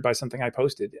inspired by something I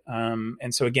posted."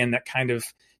 And so again, that kind of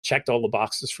checked all the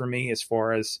boxes for me, as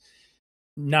far as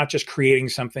not just creating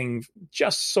something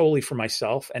just solely for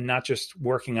myself, and not just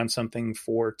working on something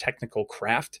for technical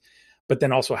craft, but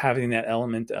then also having that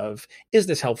element of, is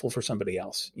this helpful for somebody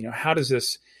else? How does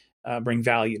this bring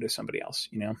value to somebody else?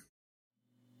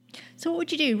 So what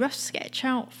would you do? Rough sketch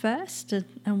out first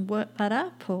and work that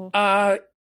up, or?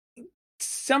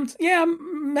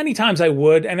 Many times I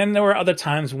would. And then there were other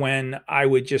times when I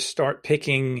would just start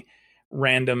picking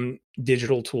random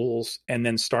digital tools and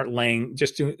then start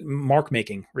just doing mark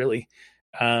making, really.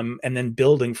 And then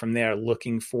building from there,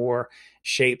 looking for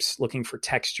shapes, looking for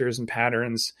textures and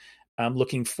patterns. I'm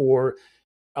looking for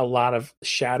a lot of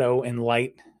shadow and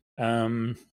light. I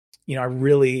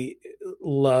really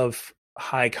love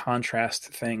high contrast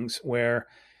things where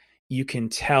you can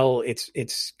tell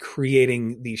it's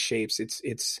creating these shapes.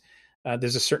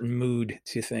 There's a certain mood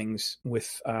to things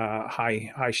with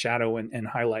high shadow and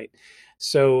highlight.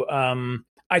 So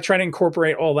I try to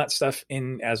incorporate all that stuff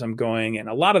in as I'm going, and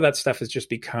a lot of that stuff has just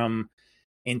become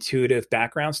intuitive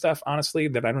background stuff, honestly,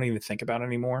 that I don't even think about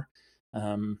anymore.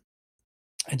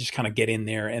 I just kind of get in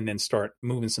there and then start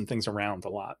moving some things around a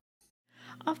lot.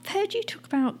 I've heard you talk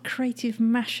about creative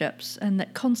mashups and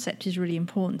that concept is really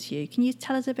important to you. Can you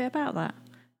tell us a bit about that?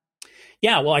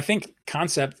 Yeah, well, I think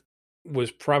concept was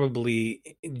probably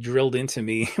drilled into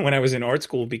me when I was in art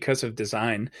school because of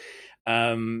design,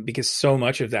 because so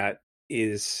much of that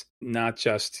is not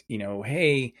just,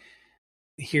 hey,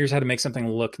 here's how to make something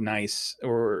look nice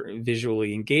or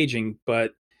visually engaging,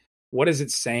 but what is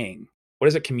it saying? What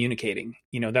is it communicating?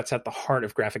 That's at the heart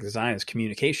of graphic design, is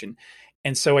communication.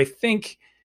 And so I think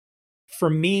for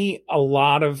me, a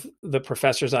lot of the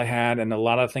professors I had and a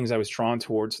lot of things I was drawn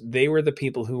towards, they were the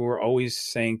people who were always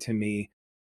saying to me,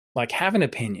 like, have an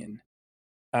opinion,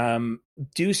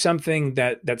 do something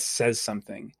that says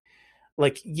something.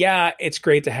 Like, yeah, it's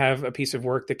great to have a piece of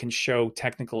work that can show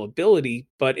technical ability,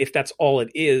 but if that's all it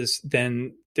is,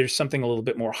 then there's something a little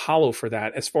bit more hollow for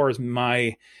that, as far as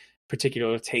my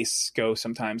particular tastes go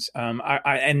sometimes.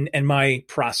 And my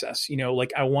process,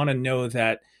 like, I want to know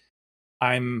that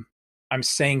I'm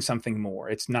saying something more.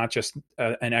 It's not just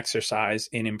an exercise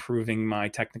in improving my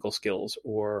technical skills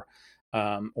or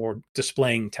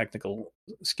displaying technical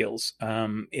skills.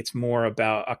 It's more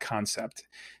about a concept,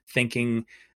 thinking,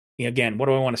 again, what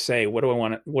do I want to say? What do I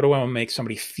want to make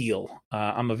somebody feel?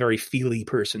 I'm a very feely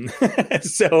person.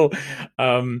 So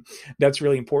that's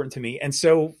really important to me. And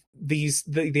so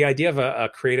the idea of a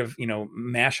creative,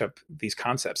 mashup, these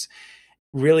concepts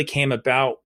really came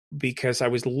about because I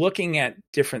was looking at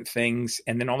different things,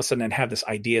 and then all of a sudden I'd have this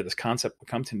idea, this concept would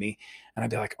come to me, and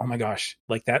I'd be like, oh my gosh,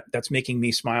 like that's making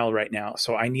me smile right now.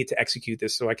 So I need to execute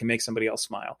this so I can make somebody else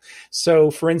smile.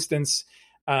 So for instance,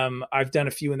 I've done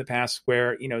a few in the past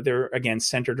where, they're again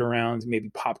centered around maybe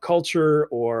pop culture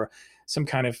or some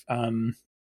kind of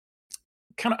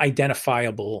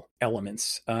identifiable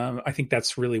elements. I think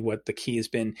that's really what the key has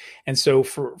been. And so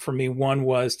for me, one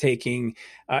was taking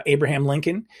Abraham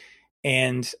Lincoln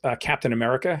and Captain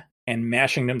America and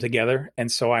mashing them together.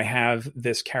 And so I have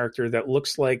this character that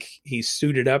looks like he's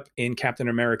suited up in Captain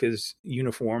America's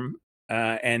uniform,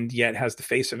 and yet has the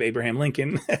face of Abraham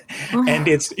Lincoln. And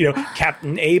it's,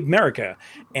 Captain Abe America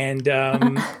and,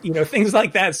 things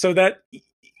like that. So that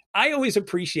I always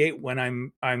appreciate when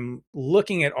I'm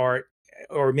looking at art,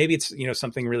 or maybe it's,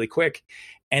 something really quick,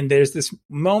 and there's this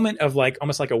moment of like,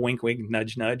 almost like a wink, wink,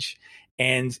 nudge, nudge.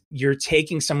 And you're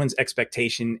taking someone's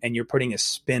expectation and you're putting a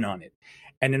spin on it.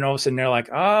 And then all of a sudden they're like,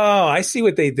 oh, I see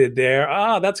what they did there.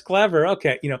 Oh, that's clever.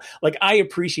 Okay. Like, I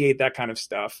appreciate that kind of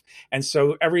stuff. And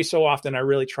so every so often I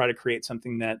really try to create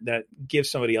something that gives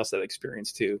somebody else that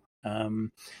experience too.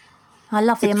 I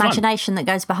love the imagination that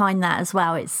goes behind that as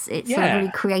well. It's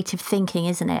really creative thinking,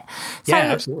 isn't it? So, yeah,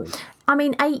 absolutely. I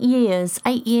mean, 8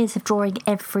 years of drawing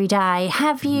every day.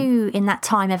 Have you in that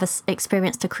time ever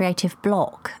experienced a creative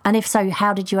block? And if so,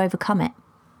 how did you overcome it?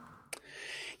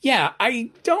 Yeah,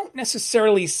 I don't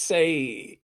necessarily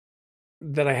say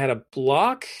that I had a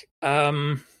block,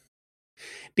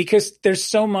 because there's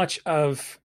so much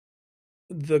of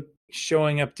the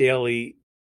showing up daily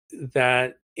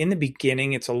that in the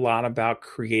beginning, it's a lot about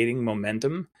creating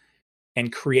momentum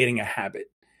and creating a habit,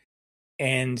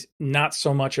 and not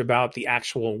so much about the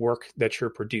actual work that you're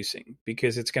producing,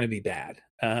 because it's going to be bad.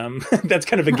 That's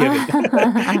kind of a given.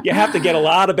 You have to get a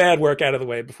lot of bad work out of the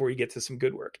way before you get to some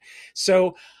good work.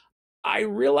 So I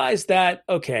realized that,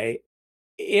 okay,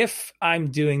 if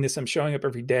I'm doing this, I'm showing up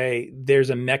every day,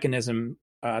 there's a mechanism,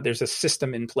 there's a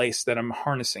system in place that I'm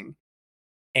harnessing.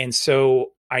 And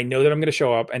so I know that I'm going to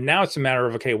show up, and now it's a matter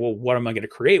of, okay, well, what am I going to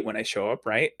create when I show up?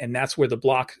 Right. And that's where the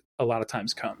block a lot of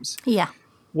times comes. Yeah.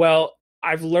 Well,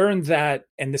 I've learned that,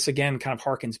 and this again kind of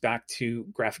harkens back to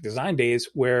graphic design days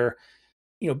where,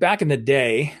 back in the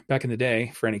day,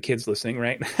 for any kids listening,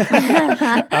 right?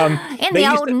 In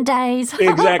the olden days.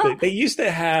 Exactly. They used to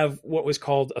have what was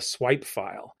called a swipe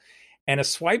file. And a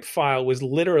swipe file was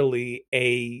literally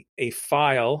a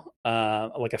file,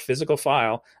 like a physical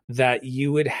file, that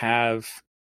you would have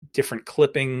different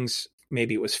clippings.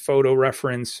 Maybe it was photo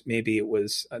reference, maybe it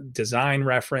was a design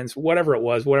reference, whatever it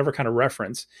was, whatever kind of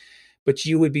reference. But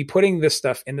you would be putting this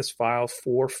stuff in this file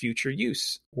for future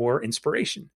use or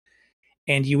inspiration.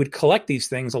 And you would collect these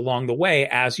things along the way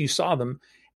as you saw them.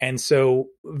 And so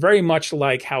very much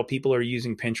like how people are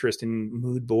using Pinterest and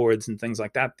mood boards and things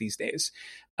like that these days,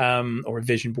 or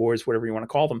vision boards, whatever you want to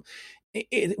call them.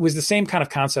 It was the same kind of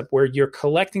concept where you're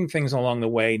collecting things along the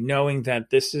way, knowing that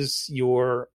this is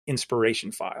your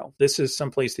inspiration file. This is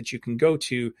someplace that you can go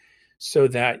to so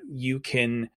that you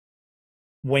can,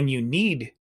 when you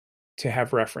need to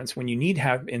have reference, when you need to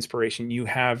have inspiration, you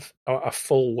have a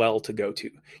full well to go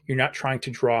to. You're not trying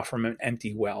to draw from an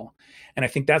empty well. And I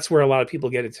think that's where a lot of people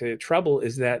get into trouble,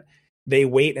 is that they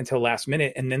wait until last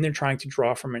minute and then they're trying to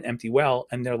draw from an empty well.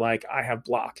 And they're like, I have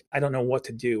block. I don't know what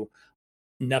to do.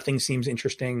 Nothing seems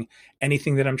interesting.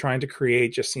 Anything that I'm trying to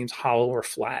create just seems hollow or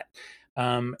flat.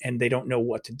 And they don't know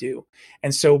what to do.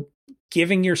 And so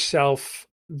giving yourself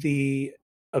the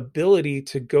ability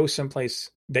to go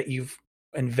someplace that you've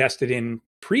invested in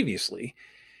previously,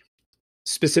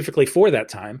 specifically for that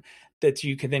time, that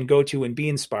you can then go to and be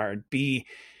inspired, be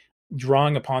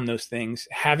drawing upon those things,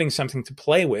 having something to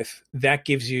play with, that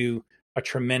gives you a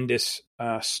tremendous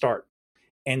start.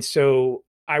 And so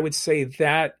I would say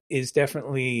that is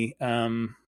definitely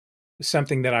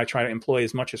something that I try to employ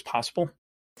as much as possible.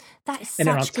 That's and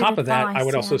then on such good top of that, I advice,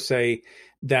 would also say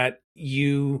that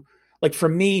you, like for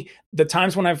me, the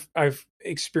times when I've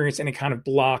experienced any kind of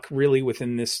block really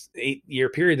within this 8-year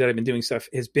period that I've been doing stuff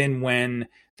has been when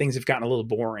things have gotten a little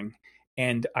boring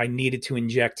and I needed to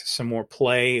inject some more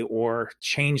play or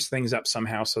change things up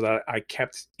somehow so that I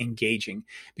kept engaging.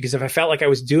 Because if I felt like I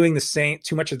was doing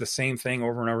too much of the same thing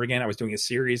over and over again, I was doing a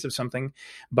series of something.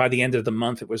 By the end of the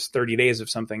month, it was 30 days of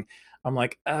something. I'm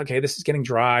like, okay, this is getting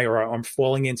dry, or I'm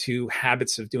falling into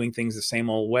habits of doing things the same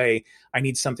old way. I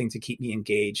need something to keep me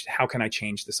engaged. How can I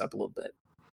change this up a little bit?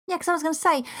 Yeah, because I was going to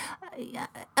say,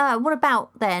 what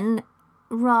about then,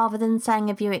 rather than saying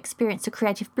have you experienced a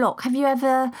creative block, have you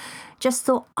ever just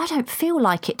thought, I don't feel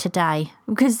like it today?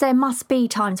 Because there must be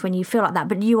times when you feel like that,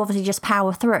 but you obviously just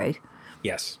power through.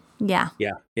 Yes. Yeah.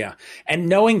 Yeah. And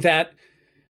knowing that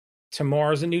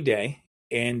tomorrow's a new day,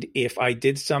 and if I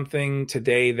did something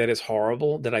today that is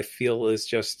horrible, that I feel is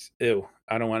just, ew,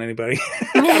 I don't want anybody,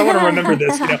 I don't want to remember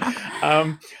this,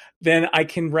 then I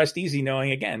can rest easy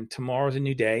knowing, again, tomorrow's a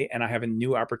new day and I have a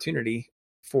new opportunity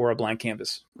for a blank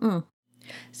canvas. Mm.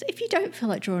 So if you don't feel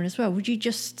like drawing as well, would you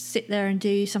just sit there and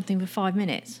do something for 5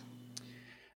 minutes?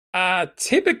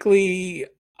 Typically,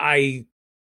 I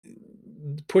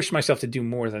push myself to do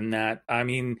more than that. I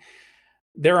mean,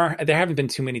 there haven't been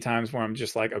too many times where I'm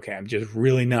just like, okay, I'm just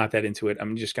really not that into it.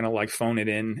 I'm just going to like phone it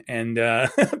in and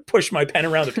push my pen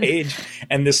around the page.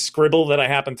 And this scribble that I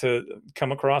happen to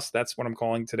come across, that's what I'm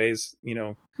calling today's,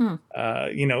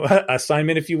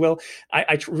 assignment, if you will.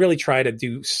 I really try to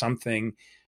do something.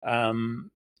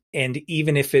 And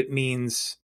even if it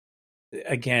means,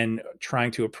 again,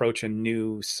 trying to approach a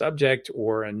new subject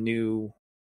or a new,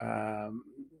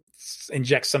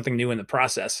 inject something new in the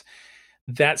process,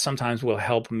 that sometimes will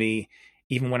help me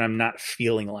even when I'm not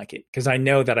feeling like it, because I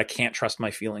know that I can't trust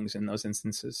my feelings in those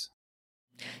instances.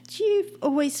 Do you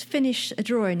always finish a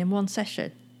drawing in one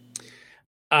session?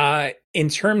 In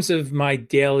terms of my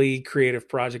daily creative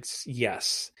projects,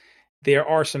 yes. There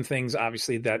are some things,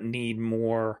 obviously, that need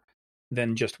more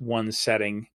than just one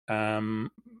setting. And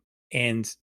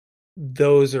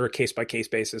those are a case-by-case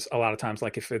basis a lot of times.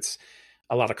 Like if it's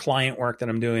a lot of client work that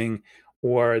I'm doing,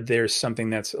 or there's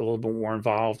something that's a little bit more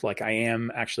involved, like I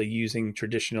am actually using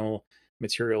traditional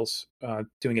materials,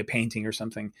 doing a painting or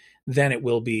something, then it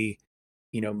will be,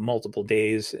 multiple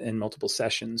days and multiple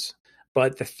sessions.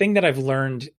 But the thing that I've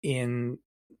learned in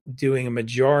doing a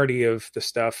majority of the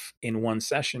stuff in one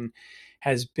session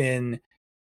has been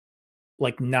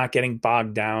like not getting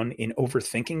bogged down in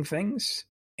overthinking things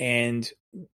and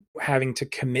having to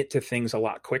commit to things a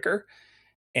lot quicker.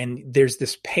 And there's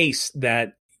this pace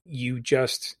that you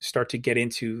just start to get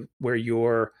into where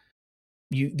you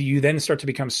then start to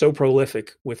become so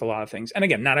prolific with a lot of things. And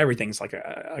again, not everything's like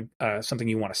something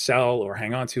you want to sell or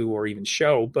hang on to or even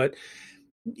show, but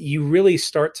you really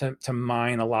start to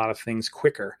mine a lot of things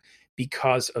quicker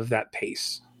because of that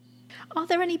pace. Are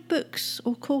there any books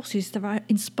or courses that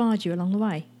inspired you along the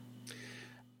way?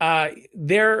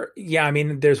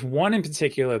 There's one in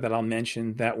particular that I'll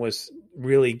mention that was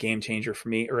really game changer for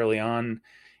me early on.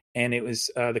 And it was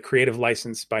The Creative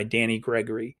License by Danny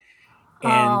Gregory.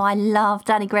 And, I love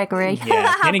Danny Gregory.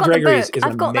 Yeah, Danny Gregory is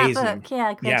I've got amazing. that book.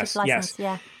 Yeah, Creative License.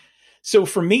 Yeah. So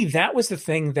for me, that was the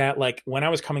thing that, like, when I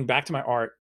was coming back to my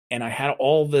art, and I had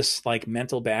all this like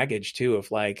mental baggage too of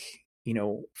like,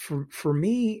 for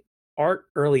me, art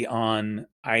early on,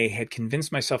 I had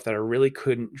convinced myself that I really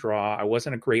couldn't draw. I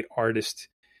wasn't a great artist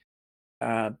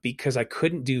because I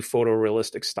couldn't do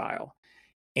photorealistic style.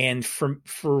 And for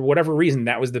whatever reason,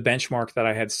 that was the benchmark that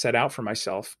I had set out for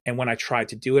myself. And when I tried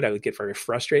to do it, I would get very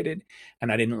frustrated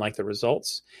and I didn't like the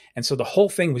results. And so the whole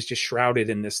thing was just shrouded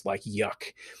in this like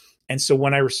yuck. And so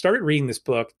when I started reading this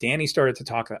book, Danny started to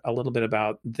talk a little bit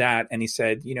about that. And he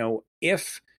said,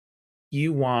 if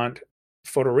you want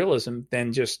photorealism,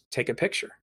 then just take a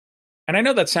picture. And I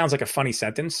know that sounds like a funny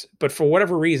sentence, but for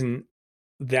whatever reason,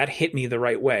 that hit me the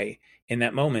right way in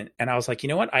that moment. And I was like, you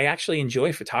know what? I actually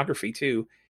enjoy photography too.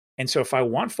 And so if I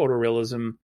want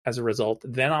photorealism as a result,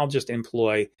 then I'll just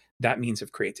employ that means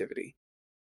of creativity.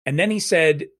 And then he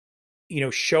said,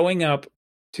 showing up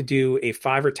to do a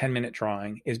 5 or 10 minute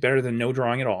drawing is better than no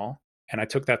drawing at all. And I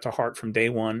took that to heart from day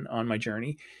one on my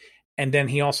journey. And then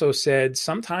he also said,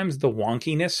 sometimes the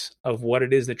wonkiness of what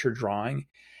it is that you're drawing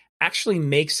actually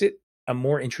makes it a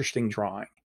more interesting drawing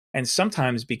and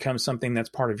sometimes becomes something that's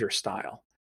part of your style.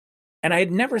 And I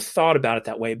had never thought about it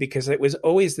that way because it was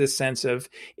always this sense of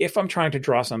if I'm trying to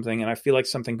draw something and I feel like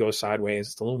something goes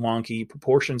sideways, it's a little wonky,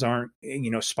 proportions aren't,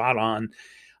 spot on,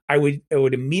 I would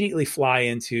immediately fly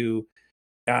into,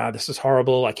 this is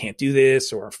horrible, I can't do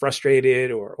this, or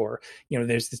frustrated, or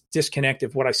there's this disconnect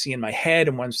of what I see in my head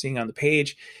and what I'm seeing on the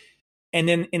page. And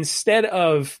then instead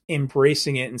of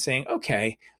embracing it and saying,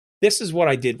 okay, this is what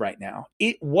I did right now.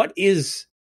 What is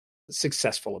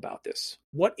successful about this?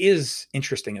 What is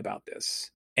interesting about this?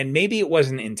 And maybe it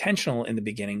wasn't intentional in the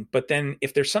beginning, but then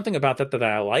if there's something about that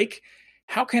I like,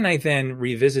 how can I then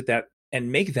revisit that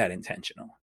and make that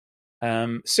intentional?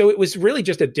 So it was really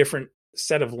just a different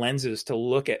set of lenses to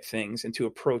look at things and to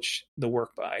approach the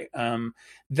work by.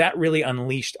 That really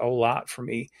unleashed a lot for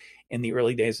me in the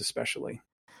early days, especially.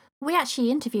 We actually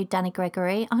interviewed Danny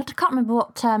Gregory. I can't remember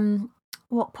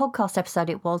what podcast episode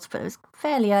it was, but it was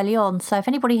fairly early on. So if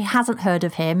anybody hasn't heard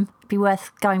of him, it'd be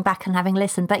worth going back and having a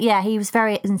listen. But yeah, he was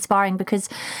very inspiring because,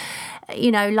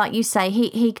 like you say,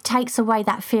 he takes away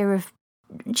that fear of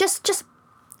just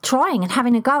trying and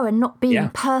having a go and not being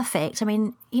perfect. I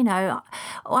mean, I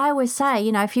always say,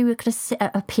 if you were going to sit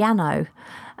at a piano,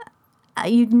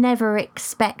 you'd never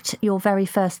expect your very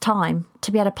first time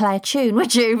to be able to play a tune,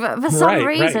 would you? But for some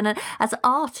reason, and as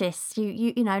artists,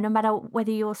 you know, no matter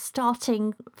whether you're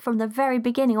starting from the very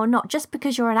beginning or not, just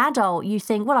because you're an adult, you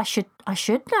think, well, I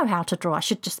should know how to draw. I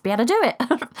should just be able to do it.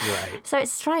 Right. So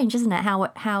it's strange, isn't it?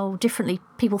 How differently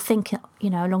people think,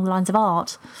 along the lines of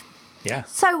art. Yeah.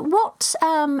 So what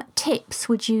tips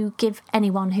would you give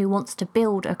anyone who wants to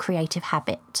build a creative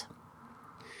habit?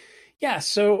 Yeah.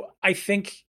 So I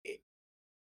think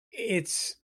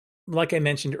it's, like I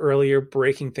mentioned earlier,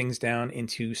 breaking things down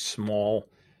into small,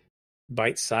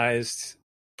 bite-sized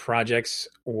projects,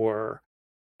 or,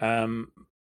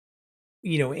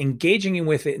 engaging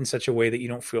with it in such a way that you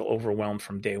don't feel overwhelmed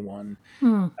from day one.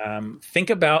 Think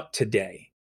about today.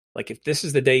 Like, if this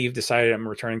is the day you've decided I'm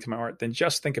returning to my art, then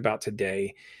just think about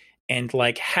today, and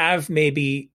have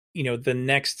maybe, the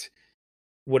next,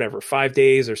 5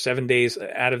 days or 7 days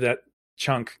out of that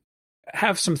chunk,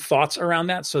 have some thoughts around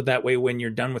that. So that way, when you're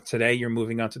done with today, you're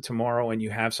moving on to tomorrow and you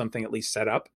have something at least set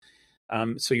up.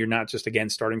 So you're not just, again,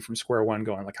 starting from square one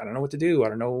going I don't know what to do. I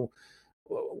don't know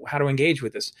how to engage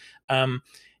with this.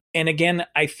 And again,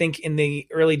 I think in the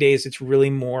early days, it's really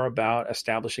more about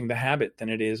establishing the habit than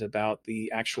it is about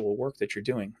the actual work that you're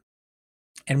doing.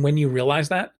 And when you realize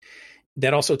that,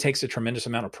 that also takes a tremendous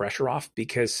amount of pressure off,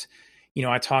 because,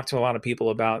 I talk to a lot of people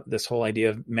about this whole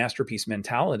idea of masterpiece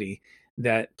mentality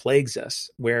that plagues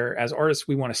us, where as artists,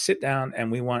 we want to sit down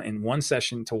and we want in one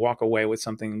session to walk away with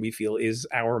something we feel is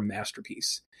our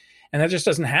masterpiece. And that just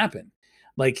doesn't happen.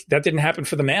 That didn't happen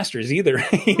for the masters either.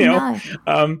 No.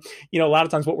 A lot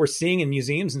of times what we're seeing in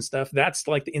museums and stuff, that's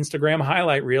like the Instagram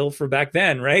highlight reel for back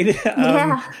then. Right.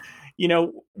 Yeah.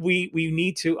 We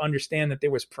need to understand that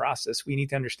there was process. We need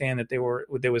to understand that there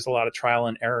was a lot of trial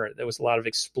and error. There was a lot of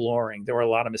exploring. There were a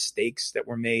lot of mistakes that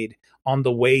were made on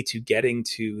the way to getting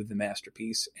to the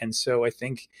masterpiece. And so I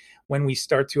think when we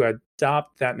start to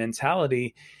adopt that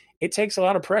mentality, it takes a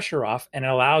lot of pressure off, and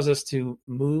it allows us to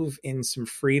move in some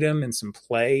freedom and some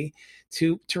play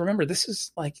to remember this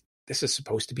is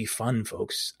supposed to be fun,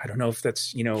 folks. I don't know if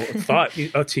that's, a thought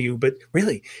to you, but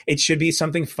really it should be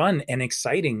something fun and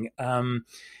exciting. And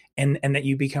that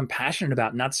you become passionate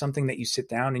about, not something that you sit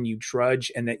down and you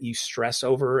drudge and that you stress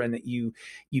over and that you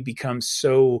become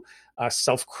so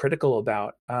self-critical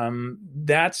about.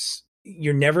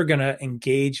 You're never going to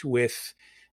engage with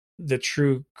the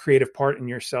true creative part in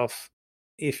yourself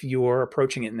if you're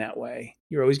approaching it in that way.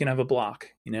 You're always going to have a block,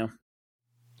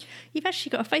 You've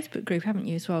actually got a Facebook group, haven't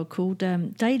you, as well, called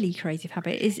Daily Creative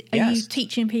Habit. Are Yes. you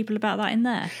teaching people about that in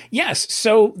there? Yes.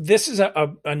 So this is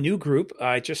a new group.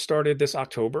 I just started this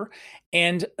October.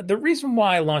 And the reason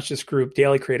why I launched this group,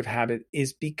 Daily Creative Habit,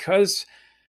 is because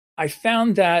I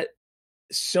found that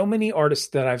so many artists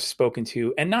that I've spoken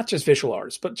to, and not just visual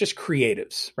artists, but just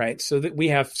creatives, right? So that we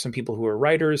have some people who are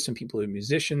writers, some people who are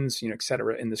musicians, et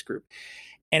cetera, in this group.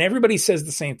 And everybody says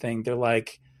the same thing. They're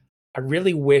like, I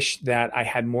really wish that I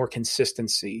had more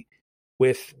consistency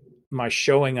with my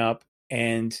showing up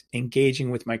and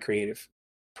engaging with my creative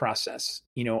process.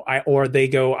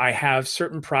 I have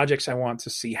certain projects I want to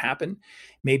see happen.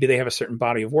 Maybe they have a certain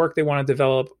body of work they want to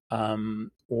develop,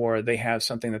 or they have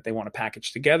something that they want to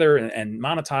package together and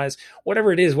monetize,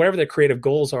 whatever it is, whatever their creative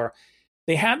goals are.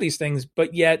 They have these things,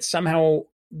 but yet somehow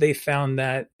they found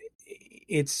that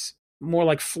it's more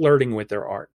like flirting with their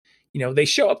art. They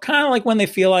show up kind of like when they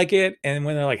feel like it, and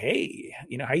when they're like, "Hey,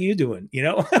 how you doing?"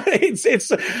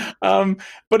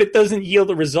 But it doesn't yield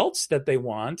the results that they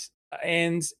want,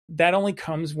 and that only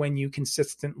comes when you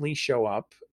consistently show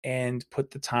up and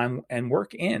put the time and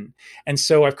work in. And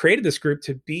so I've created this group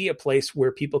to be a place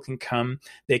where people can come.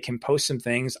 They can post some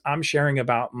things. I'm sharing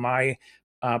about my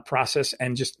process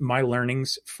and just my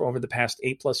learnings for over the past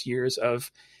 8+ years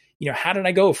of. How did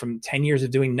I go from 10 years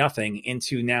of doing nothing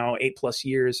into now 8+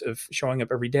 years of showing up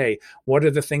every day? What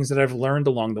are the things that I've learned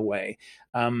along the way?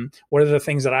 What are the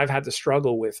things that I've had to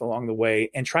struggle with along the way,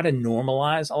 and try to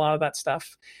normalize a lot of that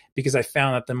stuff? Because I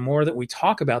found that the more that we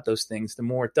talk about those things, the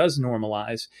more it does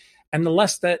normalize, and the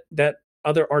less that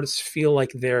other artists feel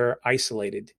like they're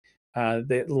isolated,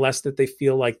 the less that they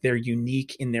feel like they're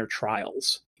unique in their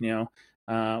trials.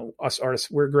 Us artists,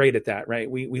 we're great at that,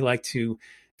 right? We like to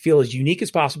feel as unique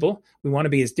as possible. We want to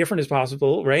be as different as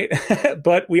possible, right?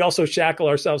 But we also shackle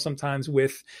ourselves sometimes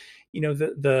with,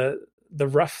 the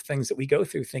rough things that we go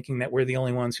through, thinking that we're the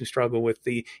only ones who struggle with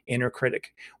the inner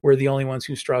critic. We're the only ones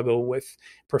who struggle with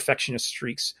perfectionist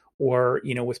streaks or,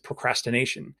 with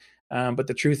procrastination. But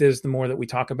the truth is, the more that we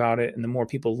talk about it and the more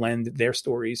people lend their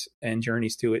stories and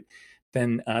journeys to it,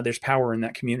 then there's power in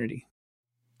that community.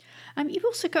 You've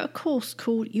also got a course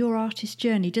called Your Artist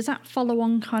Journey. Does that follow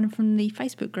on kind of from the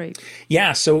Facebook group?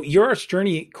 Yeah. So Your Artist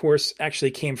Journey course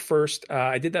actually came first.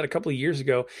 I did that a couple of years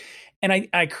ago. And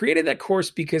I created that course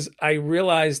because I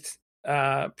realized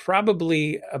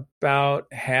probably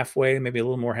about halfway, maybe a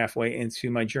little more halfway into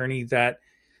my journey, that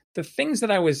the things that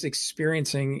I was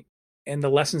experiencing and the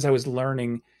lessons I was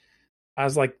learning, I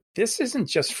was like, this isn't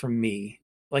just for me.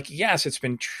 Like, yes, it's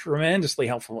been tremendously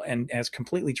helpful and has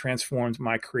completely transformed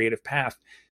my creative path.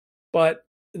 But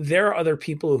there are other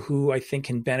people who I think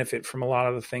can benefit from a lot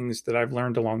of the things that I've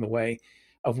learned along the way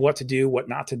of what to do, what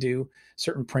not to do,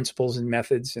 certain principles and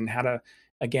methods, and how to,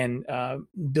 again,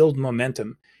 build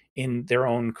momentum in their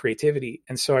own creativity.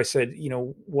 And so I said,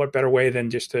 what better way than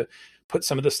just to put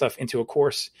some of this stuff into a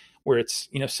course where it's,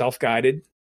 self-guided,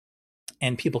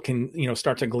 and people can,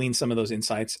 start to glean some of those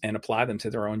insights and apply them to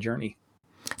their own journey.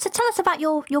 So tell us about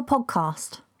your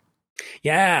podcast.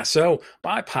 Yeah. So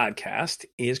my podcast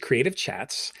is Creative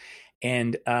Chats.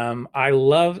 And I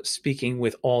love speaking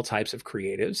with all types of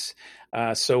creatives.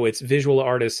 So it's visual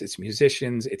artists, it's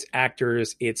musicians, it's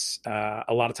actors, it's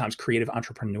a lot of times creative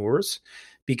entrepreneurs,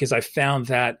 because I found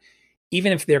that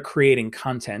even if they're creating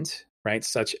content, right,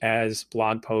 such as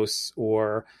blog posts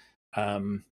or,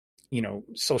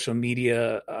 social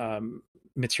media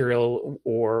material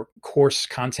or course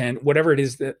content, whatever it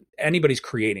is that anybody's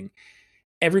creating,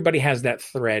 everybody has that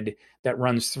thread that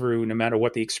runs through, no matter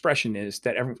what the expression is,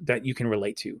 that you can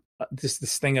relate to. This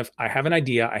thing of, I have an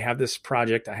idea, I have this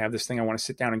project, I have this thing I want to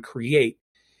sit down and create.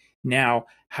 Now,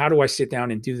 how do I sit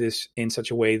down and do this in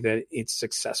such a way that it's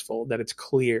successful, that it's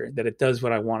clear, that it does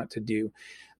what I want it to do?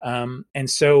 And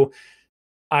so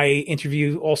I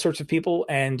interview all sorts of people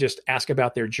and just ask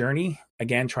about their journey.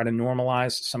 Again, try to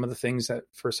normalize some of the things that,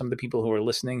 for some of the people who are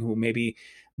listening, who maybe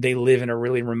they live in a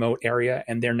really remote area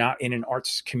and they're not in an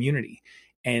arts community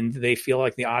and they feel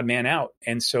like the odd man out.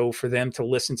 And so for them to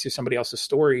listen to somebody else's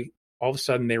story, all of a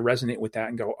sudden they resonate with that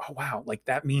and go, oh, wow, like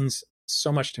that means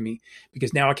so much to me,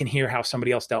 because now I can hear how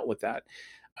somebody else dealt with that.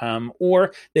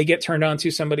 Or they get turned on to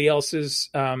somebody else's,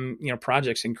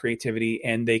 projects and creativity,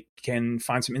 and they can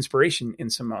find some inspiration in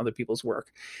some other people's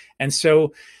work. And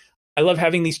so I love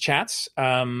having these chats.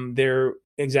 They're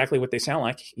exactly what they sound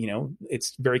like.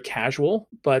 It's very casual,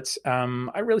 but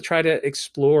I really try to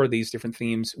explore these different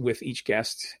themes with each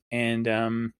guest,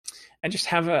 and just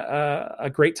have a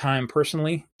great time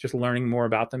personally, just learning more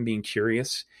about them, being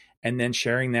curious, and then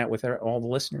sharing that with all the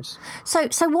listeners. So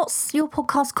what's your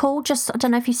podcast called? Just, I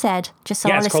don't know if you said, just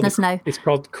so our listeners know. It's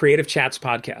called Creative Chats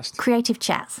Podcast. Creative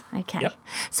Chats. Okay. Yep.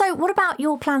 So what about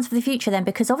your plans for the future then?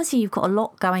 Because obviously you've got a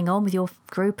lot going on with your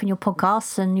group and your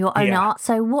podcasts and your own art.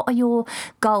 So what are your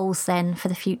goals then for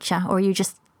the future? Or are you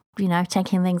just,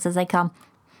 taking things as they come?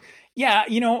 Yeah.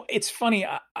 It's funny.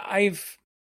 I've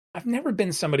never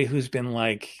been somebody who's been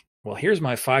like, well, here's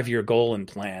my 5-year goal and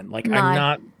plan. Like, no. I'm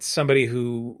not somebody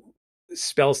who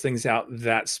spells things out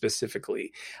that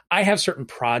specifically. I have certain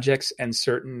projects and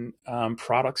certain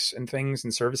products and things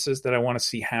and services that I want to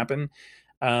see happen.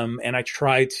 And I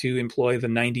try to employ the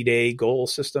 90-day goal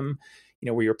system,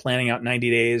 where you're planning out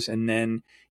 90 days and then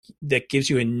that gives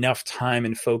you enough time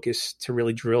and focus to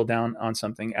really drill down on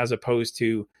something, as opposed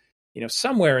to,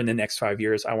 somewhere in the next 5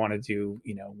 years, I want to do,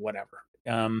 whatever.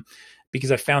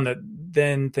 Because I found that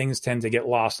then things tend to get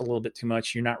lost a little bit too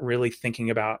much. You're not really thinking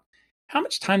about how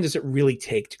much time does it really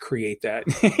take to create that,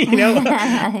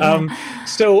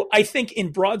 So I think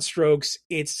in broad strokes,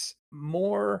 it's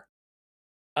more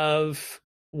of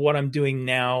what I'm doing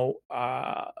now,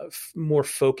 more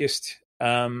focused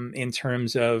in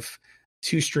terms of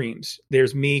 2 streams.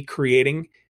 There's me creating,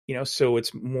 so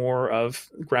it's more of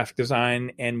graphic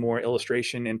design and more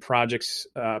illustration and projects,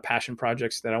 passion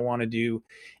projects that I want to do,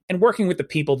 and working with the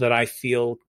people that I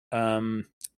feel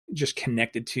just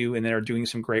connected to and that are doing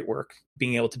some great work,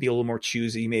 being able to be a little more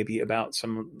choosy maybe about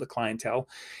some of the clientele.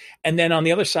 And then on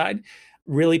the other side,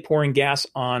 really pouring gas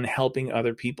on helping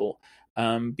other people,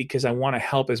 because I want to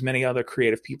help as many other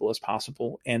creative people as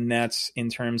possible. And that's in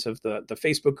terms of the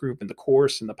Facebook group and the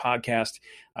course and the podcast,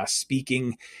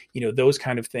 speaking, those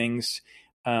kind of things,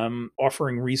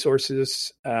 offering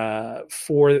resources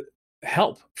for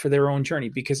help for their own journey.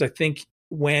 Because I think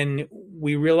when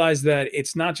we realize that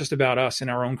it's not just about us and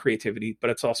our own creativity, but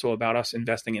it's also about us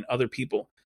investing in other people,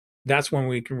 that's when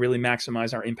we can really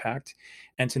maximize our impact.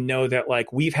 And to know that,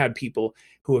 like, we've had people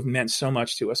who have meant so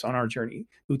much to us on our journey,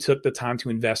 who took the time to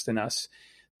invest in us,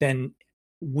 then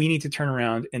we need to turn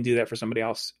around and do that for somebody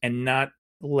else, and not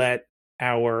let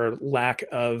our lack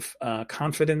of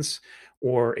confidence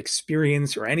or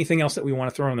experience or anything else that we want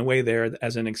to throw in the way there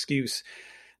as an excuse.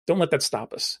 Don't let that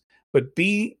stop us, but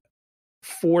be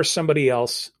for somebody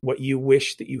else what you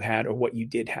wish that you had or what you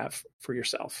did have for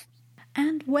yourself.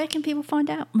 And where can people find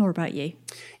out more about you?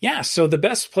 Yeah, so the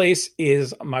best place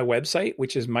is my website,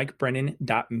 which is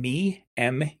mikebrennan.me,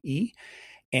 M-E.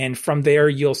 And from there,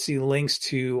 you'll see links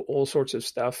to all sorts of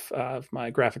stuff, of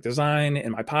my graphic design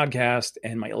and my podcast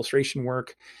and my illustration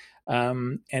work.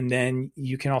 And then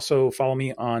you can also follow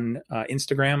me on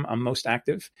Instagram. I'm most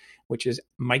active, which is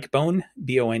Mikebone,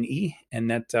 B-O-N-E. And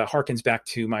that harkens back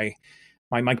to my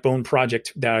Mike Bone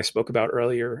project that I spoke about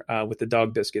earlier with the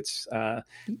dog biscuits.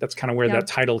 That's kind of where that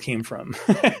title came from.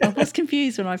 I was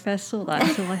confused when I first saw that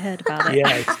until I heard about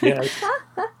it. Yes.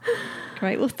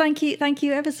 Great. Well, thank you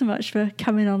ever so much for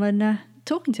coming on and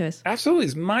talking to us. Absolutely.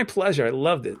 It's my pleasure. I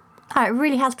loved it. Oh, it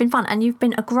really has been fun. And you've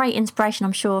been a great inspiration,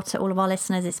 I'm sure, to all of our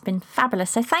listeners. It's been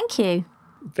fabulous. So thank you.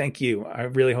 Thank you. I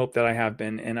really hope that I have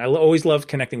been. And I always love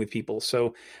connecting with people.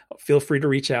 So feel free to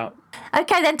reach out.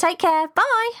 Okay, then take care.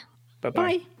 Bye.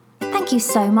 Bye-bye. Bye. Thank you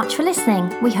so much for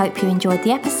listening. We hope you enjoyed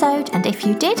the episode, and if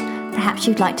you did, perhaps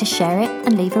you'd like to share it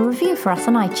and leave a review for us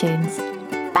on iTunes.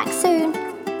 Back soon.